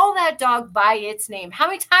name? Call that dog by its name. How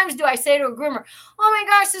many times do I say to a groomer, oh my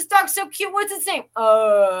gosh, this dog's so cute. What's its name?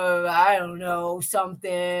 I don't know,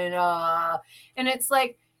 something. And it's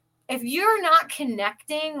like, if you're not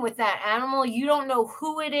connecting with that animal, you don't know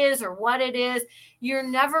who it is or what it is, you're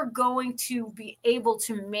never going to be able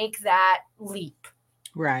to make that leap.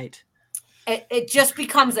 Right. It just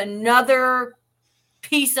becomes another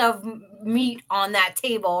piece of meat on that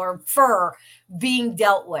table or fur being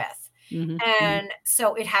dealt with. Mm-hmm. And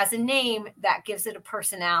so it has a name that gives it a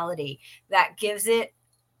personality, that gives it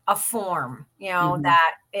a form,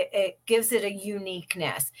 that it gives it a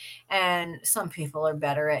uniqueness. And some people are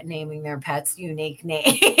better at naming their pets unique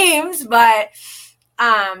names, but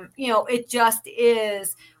it just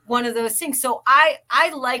is one of those things. So I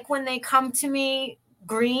like when they come to me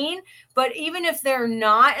green, but even if they're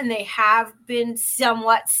not and they have been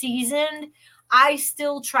somewhat seasoned, I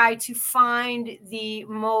still try to find the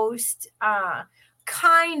most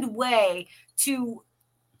kind way to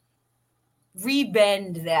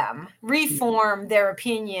rebend them, reform their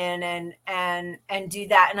opinion and do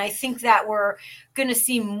that. And I think that we're going to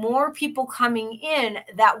see more people coming in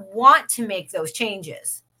that want to make those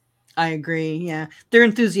changes. I agree. Yeah. They're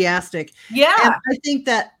enthusiastic. Yeah. And I think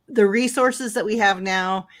that the resources that we have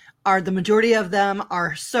now the majority of them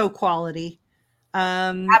are so quality.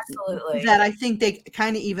 Absolutely. That I think they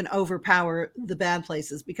kind of even overpower the bad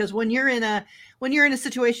places, because when you're in a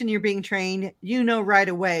situation, you're being trained, right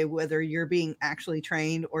away whether you're being actually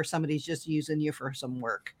trained or somebody's just using you for some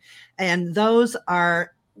work. And those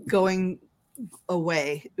are going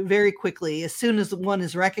away very quickly. As soon as one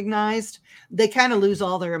is recognized, they kind of lose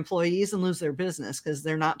all their employees and lose their business because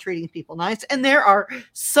they're not treating people nice. And there are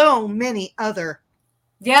so many other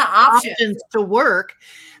options to work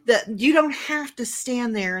that you don't have to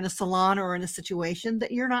stand there in a salon or in a situation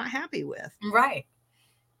that you're not happy with. Right.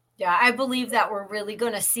 Yeah. I believe that we're really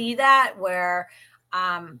going to see that where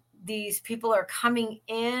these people are coming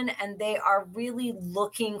in and they are really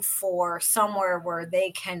looking for somewhere where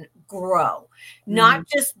they can grow, not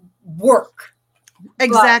just work.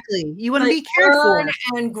 Exactly. You want to be cared for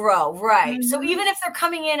and grow. Right. Mm-hmm. So even if they're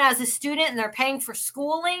coming in as a student and they're paying for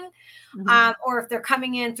schooling, or if they're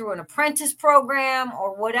coming in through an apprentice program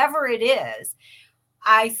or whatever it is,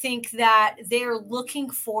 I think that they're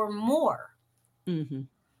looking for more. Mm-hmm.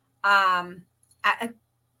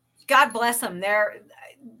 God bless them. They're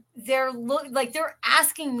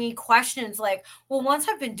asking me questions like, well, once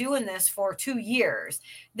I've been doing this for 2 years,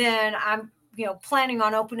 then I'm, planning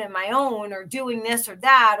on opening my own or doing this or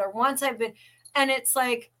that, or once I've been, and it's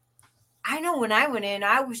like, I know when I went in,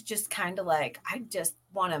 I was just kind of like, I just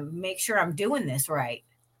want to make sure I'm doing this right.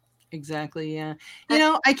 Exactly. Yeah. You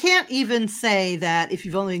know, I can't even say that if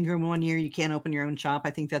you've only been grooming 1 year, you can't open your own shop.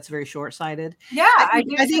 I think that's very short-sighted. Yeah, I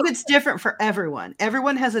think it's different for everyone.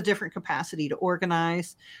 Everyone has a different capacity to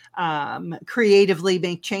organize, creatively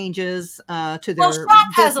make changes to their. Well, shop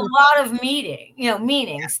has a lot of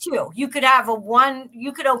meetings too. You could have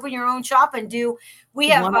you could open your own shop and do. We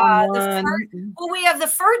have we have the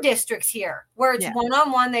fur districts here where it's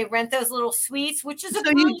one-on-one. They rent those little suites, which is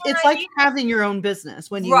it's like having your own business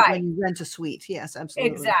when you rent a suite. Yes,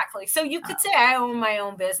 absolutely. Exactly. So you could say I own my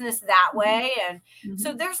own business that way. And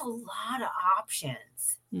so there's a lot of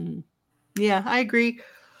options. Yeah, I agree.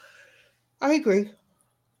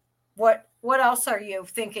 What else are you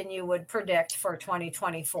thinking you would predict for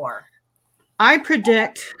 2024? I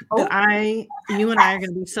predict that you and I are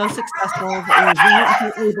going to be so successful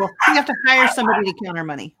that we have to hire somebody to count our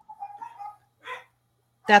money.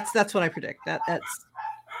 That's what I predict. That's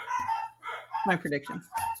my prediction.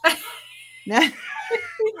 Do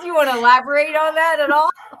you want to elaborate on that at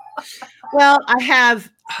all? Well, I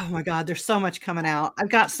have. Oh my God, there's so much coming out.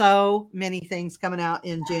 I've got so many things coming out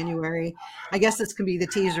in January. I guess this can be the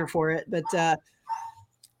teaser for it, but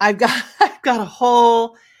I've got a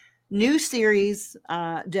whole new series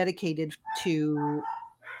dedicated to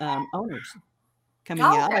owners coming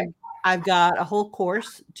out. I've got a whole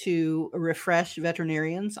course to refresh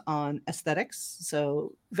veterinarians on aesthetics.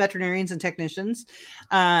 So veterinarians and technicians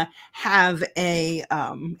have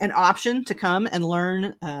an option to come and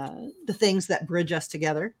learn the things that bridge us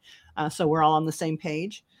together. So we're all on the same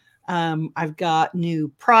page. I've got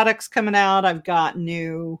new products coming out. I've got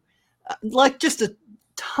new, just a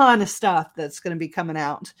ton of stuff that's going to be coming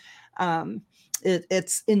out.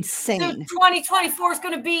 It's insane. So 2024 is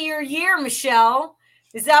going to be your year, Michelle.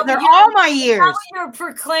 Is that they're all my years? What you're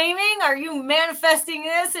proclaiming? Are you manifesting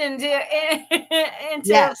this into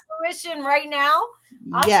fruition right now?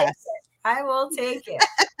 Yes, I will take it.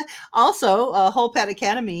 Also, Whole Pet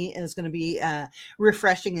Academy is going to be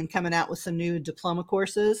refreshing and coming out with some new diploma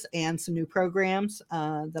courses and some new programs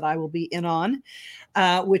that I will be in on,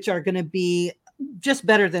 which are going to be just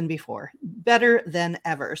better than before, better than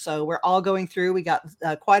ever. So we're all going through. We got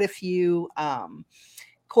quite a few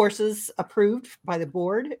courses approved by the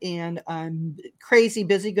board, and I'm crazy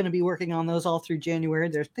busy going to be working on those all through January.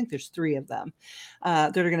 I think there's 3 of them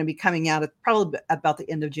that are going to be coming out at probably about the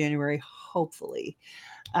end of January, hopefully.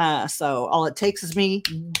 So all it takes is me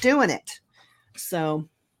doing it. So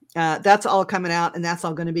that's all coming out, and that's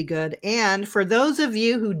all going to be good. And for those of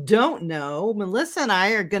you who don't know, Melissa and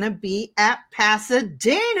I are going to be at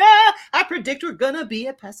Pasadena. I predict we're going to be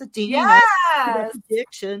at Pasadena. Yes.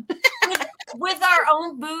 Prediction. With our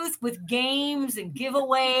own booth, with games and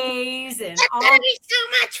giveaways, and it's going to be so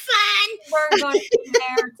much fun. We're going to be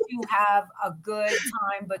there to have a good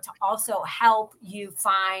time, but to also help you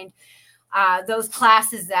find those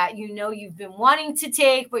classes that you've been wanting to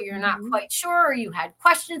take, but you're not quite sure, or you had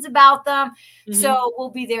questions about them. So we'll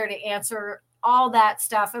be there to answer all that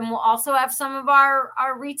stuff, and we'll also have some of our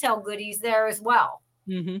retail goodies there as well.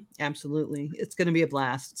 Absolutely, it's going to be a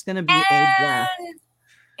blast. It's going to be a blast.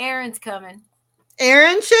 Erin's coming.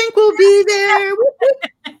 Erin Schenk will be there.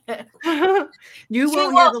 You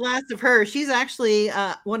won't hear the last of her. She's actually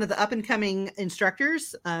one of the up-and-coming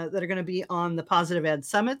instructors that are going to be on the Positive Ed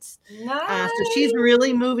Summits. Nice. So she's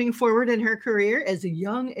really moving forward in her career, as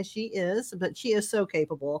young as she is, but she is so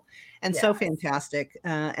capable and so fantastic.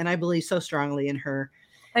 And I believe so strongly in her.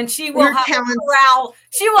 And she will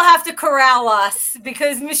have to corral us,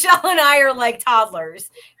 because Michelle and I are like toddlers.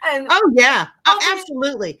 And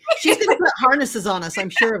absolutely. She's going to put harnesses on us. I'm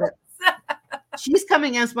sure of it. She's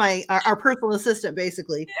coming as our personal assistant,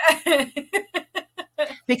 basically,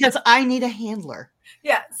 because I need a handler.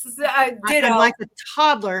 Yes, I'm like a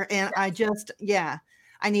toddler, and I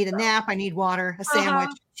need a nap. I need water, a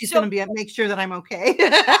sandwich. She's going to make sure that I'm okay.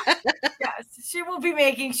 Yes, she will be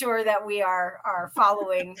making sure that we are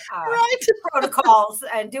following protocols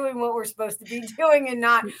and doing what we're supposed to be doing, and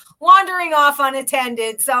not wandering off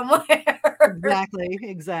unattended somewhere.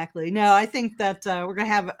 Exactly. No, I think that we're going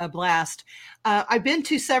to have a blast. I've been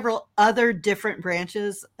to several other different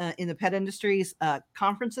branches in the pet industry's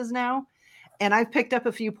conferences now, and I've picked up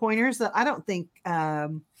a few pointers that I don't think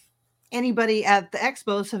anybody at the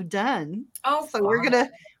expos have done. So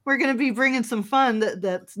we're gonna be bringing some fun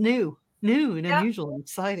that's new and unusual and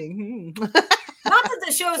exciting. Not that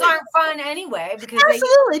the shows aren't fun anyway, because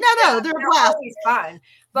absolutely they're a blast. Always fun.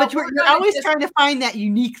 But you're always trying to find that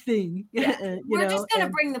unique thing. We're just going to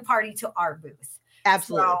bring the party to our booth.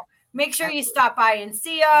 Absolutely. So make sure you stop by and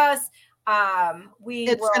see us.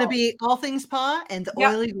 It's going to be All Things Paw and the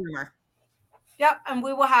Oily Groomer. Yep. And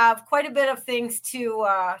we will have quite a bit of things to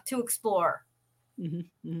explore.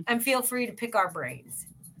 And feel free to pick our brains.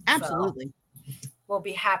 Absolutely. So we'll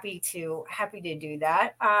be happy to do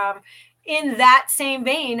that. In that same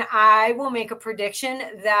vein, I will make a prediction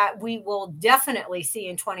that we will definitely see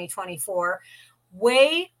in 2024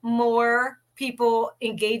 way more people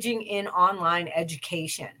engaging in online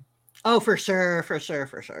education. Oh, for sure.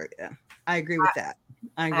 Yeah, I agree with that.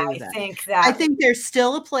 I think there's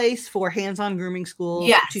still a place for hands-on grooming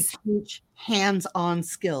schools to teach hands-on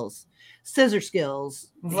skills, scissor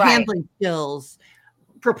skills, handling skills,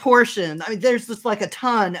 proportion. I mean, there's just like a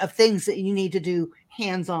ton of things that you need to do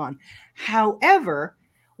hands-on. However,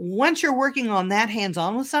 once you're working on that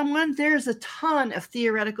hands-on with someone, there's a ton of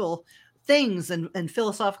theoretical things and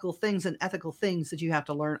philosophical things and ethical things that you have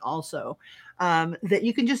to learn also, that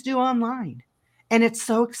you can just do online. And it's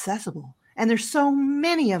so accessible. And there's so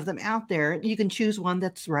many of them out there. You can choose one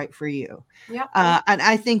that's right for you. Yep. And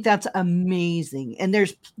I think that's amazing. And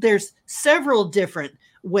there's several different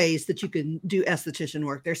ways that you can do esthetician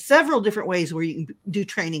work. There's several different ways where you can do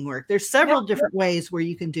training work. There's several different ways where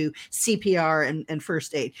you can do CPR and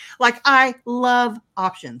first aid. Like, I love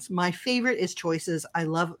options. My favorite is choices. I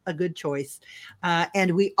love a good choice.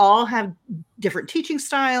 And we all have different teaching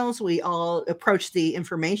styles. We all approach the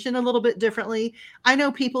information a little bit differently. I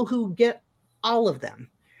know people who get all of them.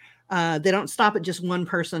 They don't stop at just one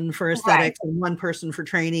person for aesthetics and one person for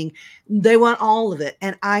training. They want all of it.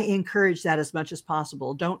 And I encourage that as much as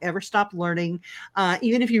possible. Don't ever stop learning.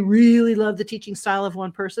 Even if you really love the teaching style of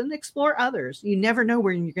one person, explore others. You never know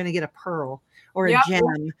where you're going to get a pearl or a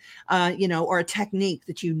gem, or a technique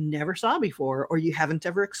that you never saw before or you haven't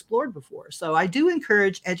ever explored before. So I do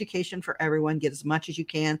encourage education for everyone. Get as much as you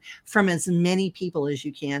can from as many people as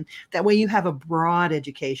you can. That way you have a broad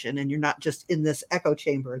education and you're not just in this echo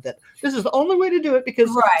chamber that this is the only way to do it because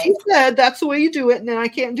she said that's the way you do it and then I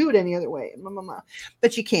can't do it any other way.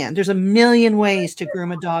 But you can. There's a million ways to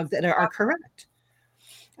groom a dog that are correct.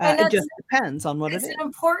 It just depends on what it is. It's an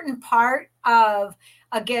important part of,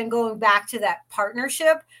 again, going back to that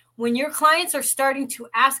partnership, when your clients are starting to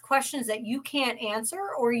ask questions that you can't answer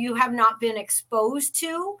or you have not been exposed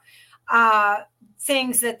to,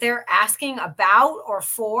 things that they're asking about or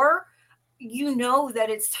for, you know that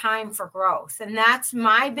it's time for growth. And that's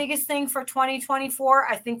my biggest thing for 2024.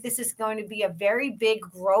 I think this is going to be a very big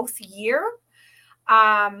growth year.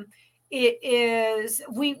 It is,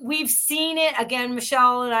 we've seen it again.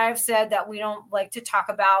 Michelle and I have said that we don't like to talk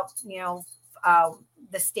about,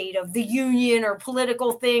 the state of the union or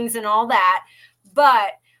political things and all that,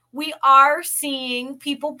 but we are seeing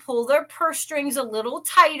people pull their purse strings a little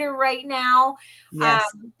tighter right now. Yes.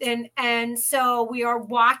 And so we are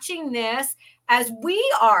watching this as we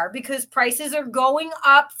are, because prices are going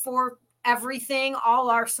up for everything, all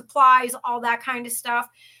our supplies, all that kind of stuff.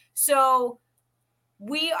 So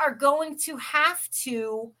we are going to have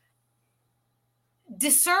to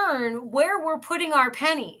discern where we're putting our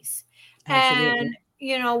pennies. Absolutely. And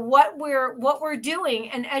what we're doing,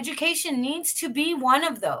 and education needs to be one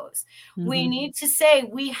of those. Mm-hmm. We need to say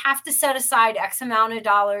we have to set aside X amount of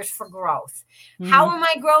dollars for growth. Mm-hmm. How am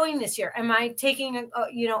I growing this year? Am I taking a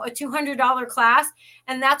 $200 class,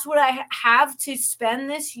 and that's what I have to spend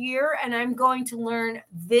this year, and I'm going to learn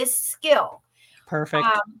this skill. Perfect.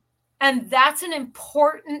 And that's an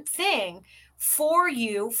important thing for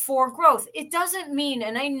you for growth. It doesn't mean,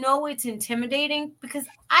 and I know it's intimidating because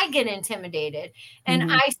I get intimidated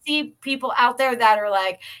and I see people out there that are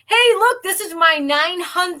like, hey, look, this is my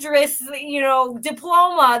 900th,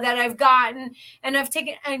 diploma that I've gotten and I've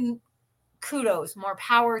taken, and kudos, more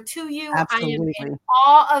power to you. Absolutely. I am in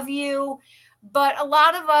awe of you. But a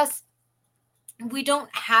lot of us, we don't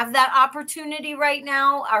have that opportunity right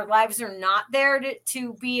now. Our lives are not there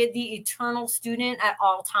to be the eternal student at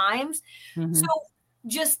all times. Mm-hmm. So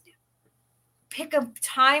just pick a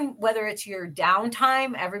time, whether it's your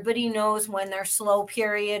downtime, everybody knows when their slow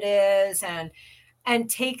period is, and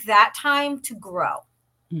take that time to grow.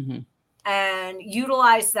 Mm-hmm. And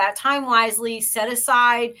utilize that time wisely. Set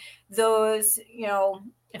aside those,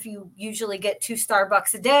 if you usually get 2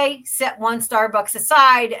 Starbucks a day, set 1 Starbucks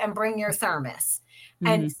aside and bring your thermos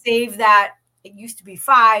and save that. It used to be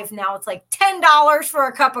 $5. Now it's like $10 for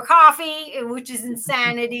a cup of coffee, which is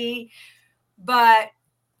insanity. But,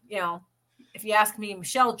 if you ask me,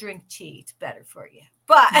 Michelle, drink tea. It's better for you.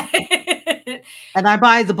 But and I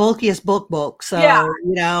buy the bulkiest book. So,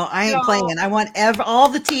 I ain't playing. I want all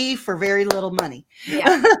the tea for very little money.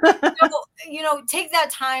 Yeah. Take that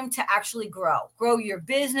time to actually grow your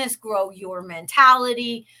business, grow your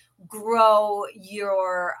mentality, grow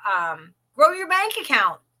your bank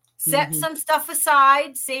account. Set some stuff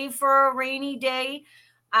aside, save for a rainy day.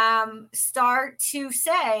 Start to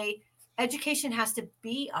say education has to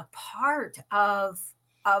be a part of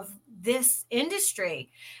this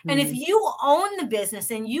industry. And if you own the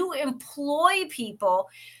business and you employ people,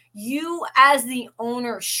 you as the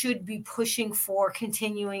owner should be pushing for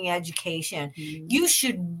continuing education. You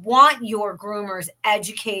should want your groomers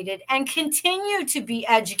educated and continue to be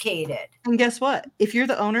educated. And guess what? If you're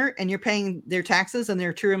the owner and you're paying their taxes and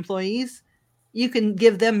they're true employees, you can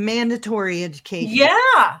give them mandatory education.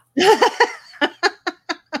 Yeah.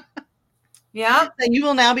 Yeah. And you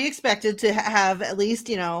will now be expected to have at least,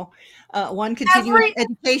 one continuing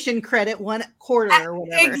education credit, 1 quarter or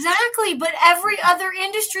whatever. Exactly. But every other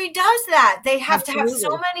industry does that. They have to have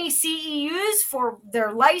so many CEUs for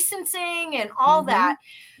their licensing and all that.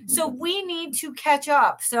 So we need to catch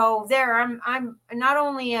up. So there, I'm not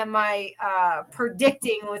only am I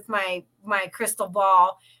predicting with my crystal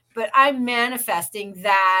ball, but I'm manifesting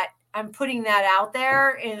that. I'm putting that out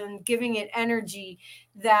there and giving it energy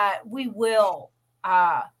that we will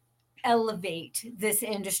elevate this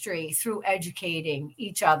industry through educating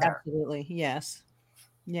each other. Absolutely. Yes.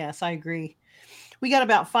 Yes, I agree. We got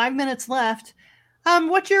about 5 minutes left.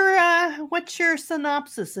 What's your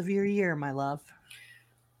synopsis of your year, my love?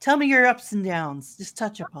 Tell me your ups and downs. Just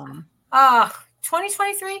touch upon them.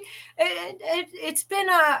 2023. It's been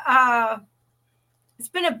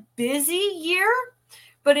a busy year,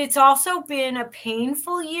 but it's also been a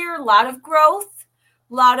painful year. A lot of growth.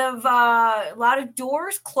 A lot of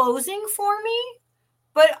doors closing for me,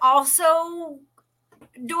 but also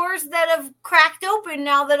doors that have cracked open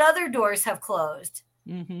now that other doors have closed.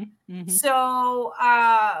 So,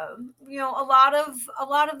 a lot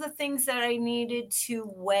of the things that I needed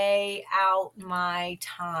to weigh out my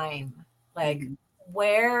time, like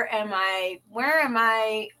where am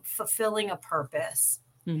I fulfilling a purpose,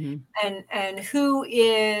 and who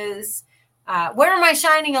is. Where am I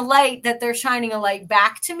shining a light that they're shining a light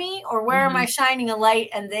back to me, or where am I shining a light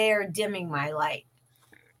and they are dimming my light?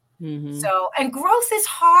 So, and growth is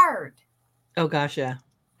hard. Oh gosh, yeah,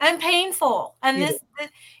 and painful. And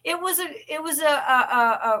it was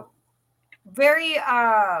a very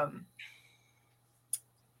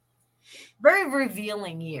very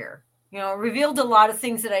revealing year. Revealed a lot of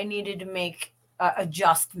things that I needed to make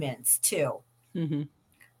adjustments to.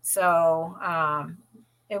 So.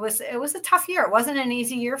 It was a tough year. It wasn't an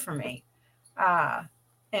easy year for me.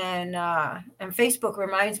 And Facebook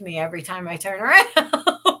reminds me every time I turn around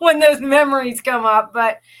when those memories come up.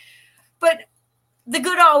 But the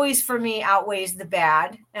good always for me outweighs the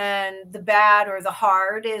bad. And the bad or the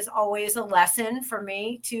hard is always a lesson for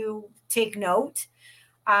me to take note.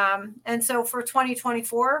 And so for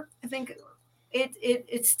 2024, I think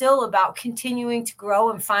it's still about continuing to grow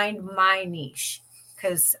and find my niche,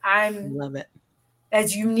 because I love it.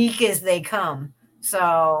 As unique as they come.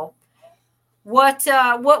 So what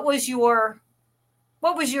was your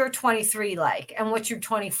 23 like, and what's your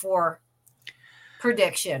 24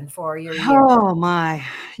 prediction for your year? Oh my.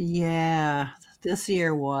 Yeah. This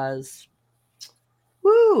year was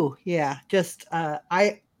just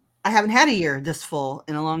I haven't had a year this full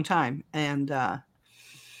in a long time. And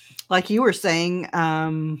like you were saying,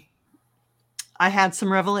 I had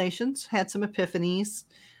some revelations, had some epiphanies.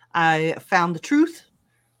 I found the truth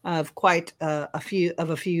of quite a few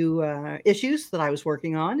issues that I was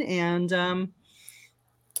working on, and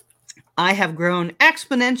I have grown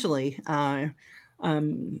exponentially. I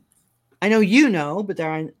know, but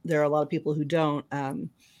there are a lot of people who don't.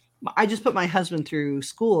 I just put my husband through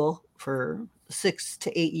school for 6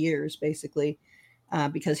 to 8 years, basically,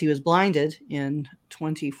 because he was blinded in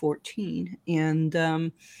 2014,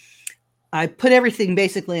 and I put everything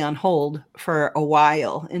basically on hold for a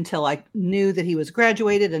while until I knew that he was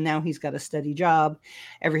graduated, and now he's got a steady job.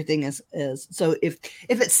 Everything is so if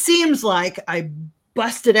it seems like I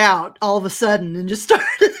busted out all of a sudden and just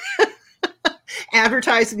started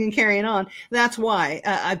advertising and carrying on, that's why.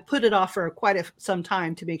 I put it off for some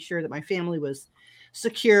time to make sure that my family was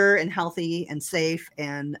secure and healthy and safe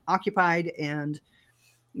and occupied, and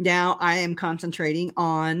now I am concentrating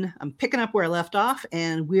on, I'm picking up where I left off,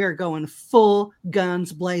 and we are going full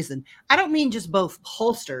guns blazing. I don't mean just both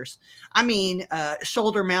holsters. I mean,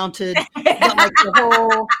 shoulder mounted, like the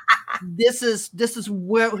whole, this is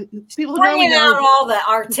where people who bringing out all the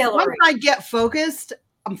artillery. Once I get focused,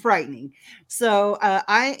 I'm frightening. So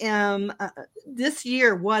I am, this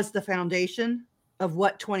year was the foundation of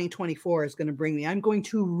what 2024 is going to bring me. I'm going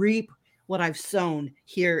to reap what I've sown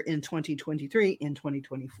here in 2023 and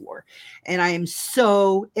 2024. And I am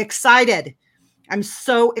so excited I'm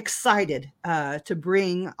so excited to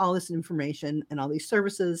bring all this information and all these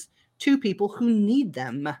services to people who need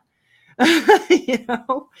them. You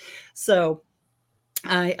know, so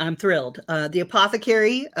I'm thrilled. The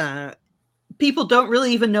apothecary, people don't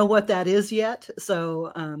really even know what that is yet.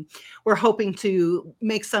 So we're hoping to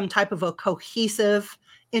make some type of a cohesive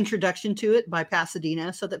introduction to it by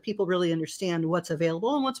Pasadena so that people really understand what's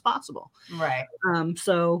available and what's possible. Right.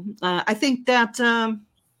 So I think that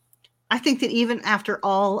even after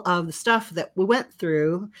all of the stuff that we went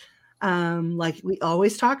through, like we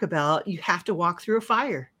always talk about, you have to walk through a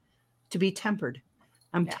fire to be tempered.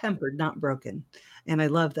 I'm tempered, not broken. And I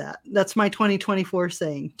love that. That's my 2024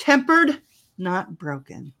 saying, tempered, not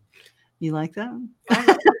broken. You like that?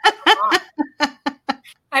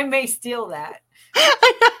 I may steal that.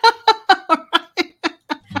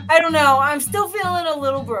 I don't know. I'm still feeling a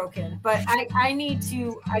little broken, but I need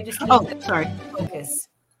to, sorry. Focus.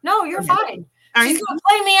 No, you're fine. She's going to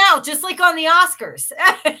play me out just like on the Oscars.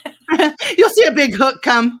 You'll see a big hook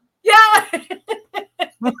come. Yeah.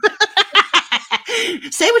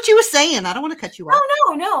 Say what you were saying. I don't want to cut you off.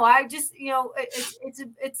 No. I just,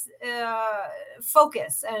 it's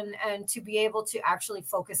focus and to be able to actually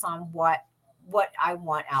focus on what I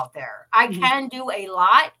want out there. I can do a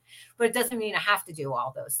lot, but it doesn't mean I have to do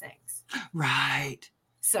all those things. Right.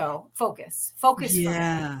 So focus.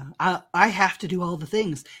 Yeah. I have to do all the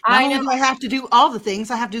things. Not only do I have to do all the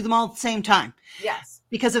things, I have to do them all at the same time. Yes.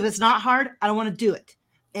 Because if it's not hard, I don't want to do it.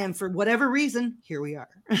 And for whatever reason, here we are.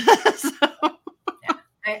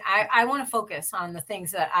 I want to focus on the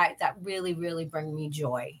things that really, really bring me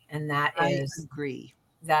joy. And that I agree.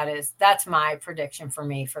 That's my prediction for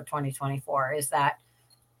me for 2024 is that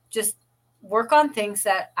just work on things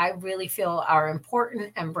that I really feel are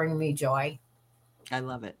important and bring me joy. I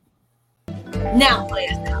love it. Now play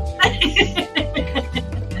us out.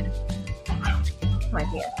 My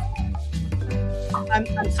dear.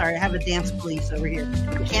 I'm sorry. I have a dance police over here.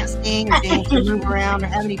 We can't sing or dance or move around or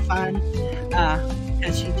have any fun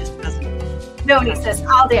because she just doesn't. Noni says,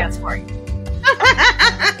 I'll dance for you.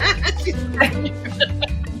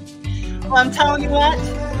 Well, I'm telling you what.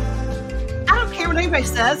 I don't care what anybody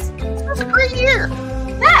says. It's a great year.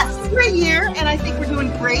 Yes, it's a great year. And I think we're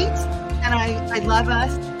doing great. And I love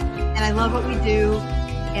us. And I love what we do.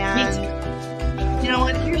 And you know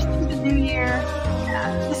what? Here's to the new year.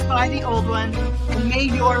 Despite the old one. And may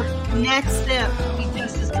your next step be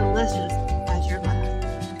just as delicious as your last.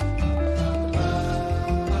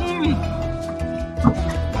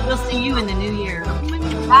 We'll see you in the new year.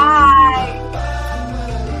 Bye.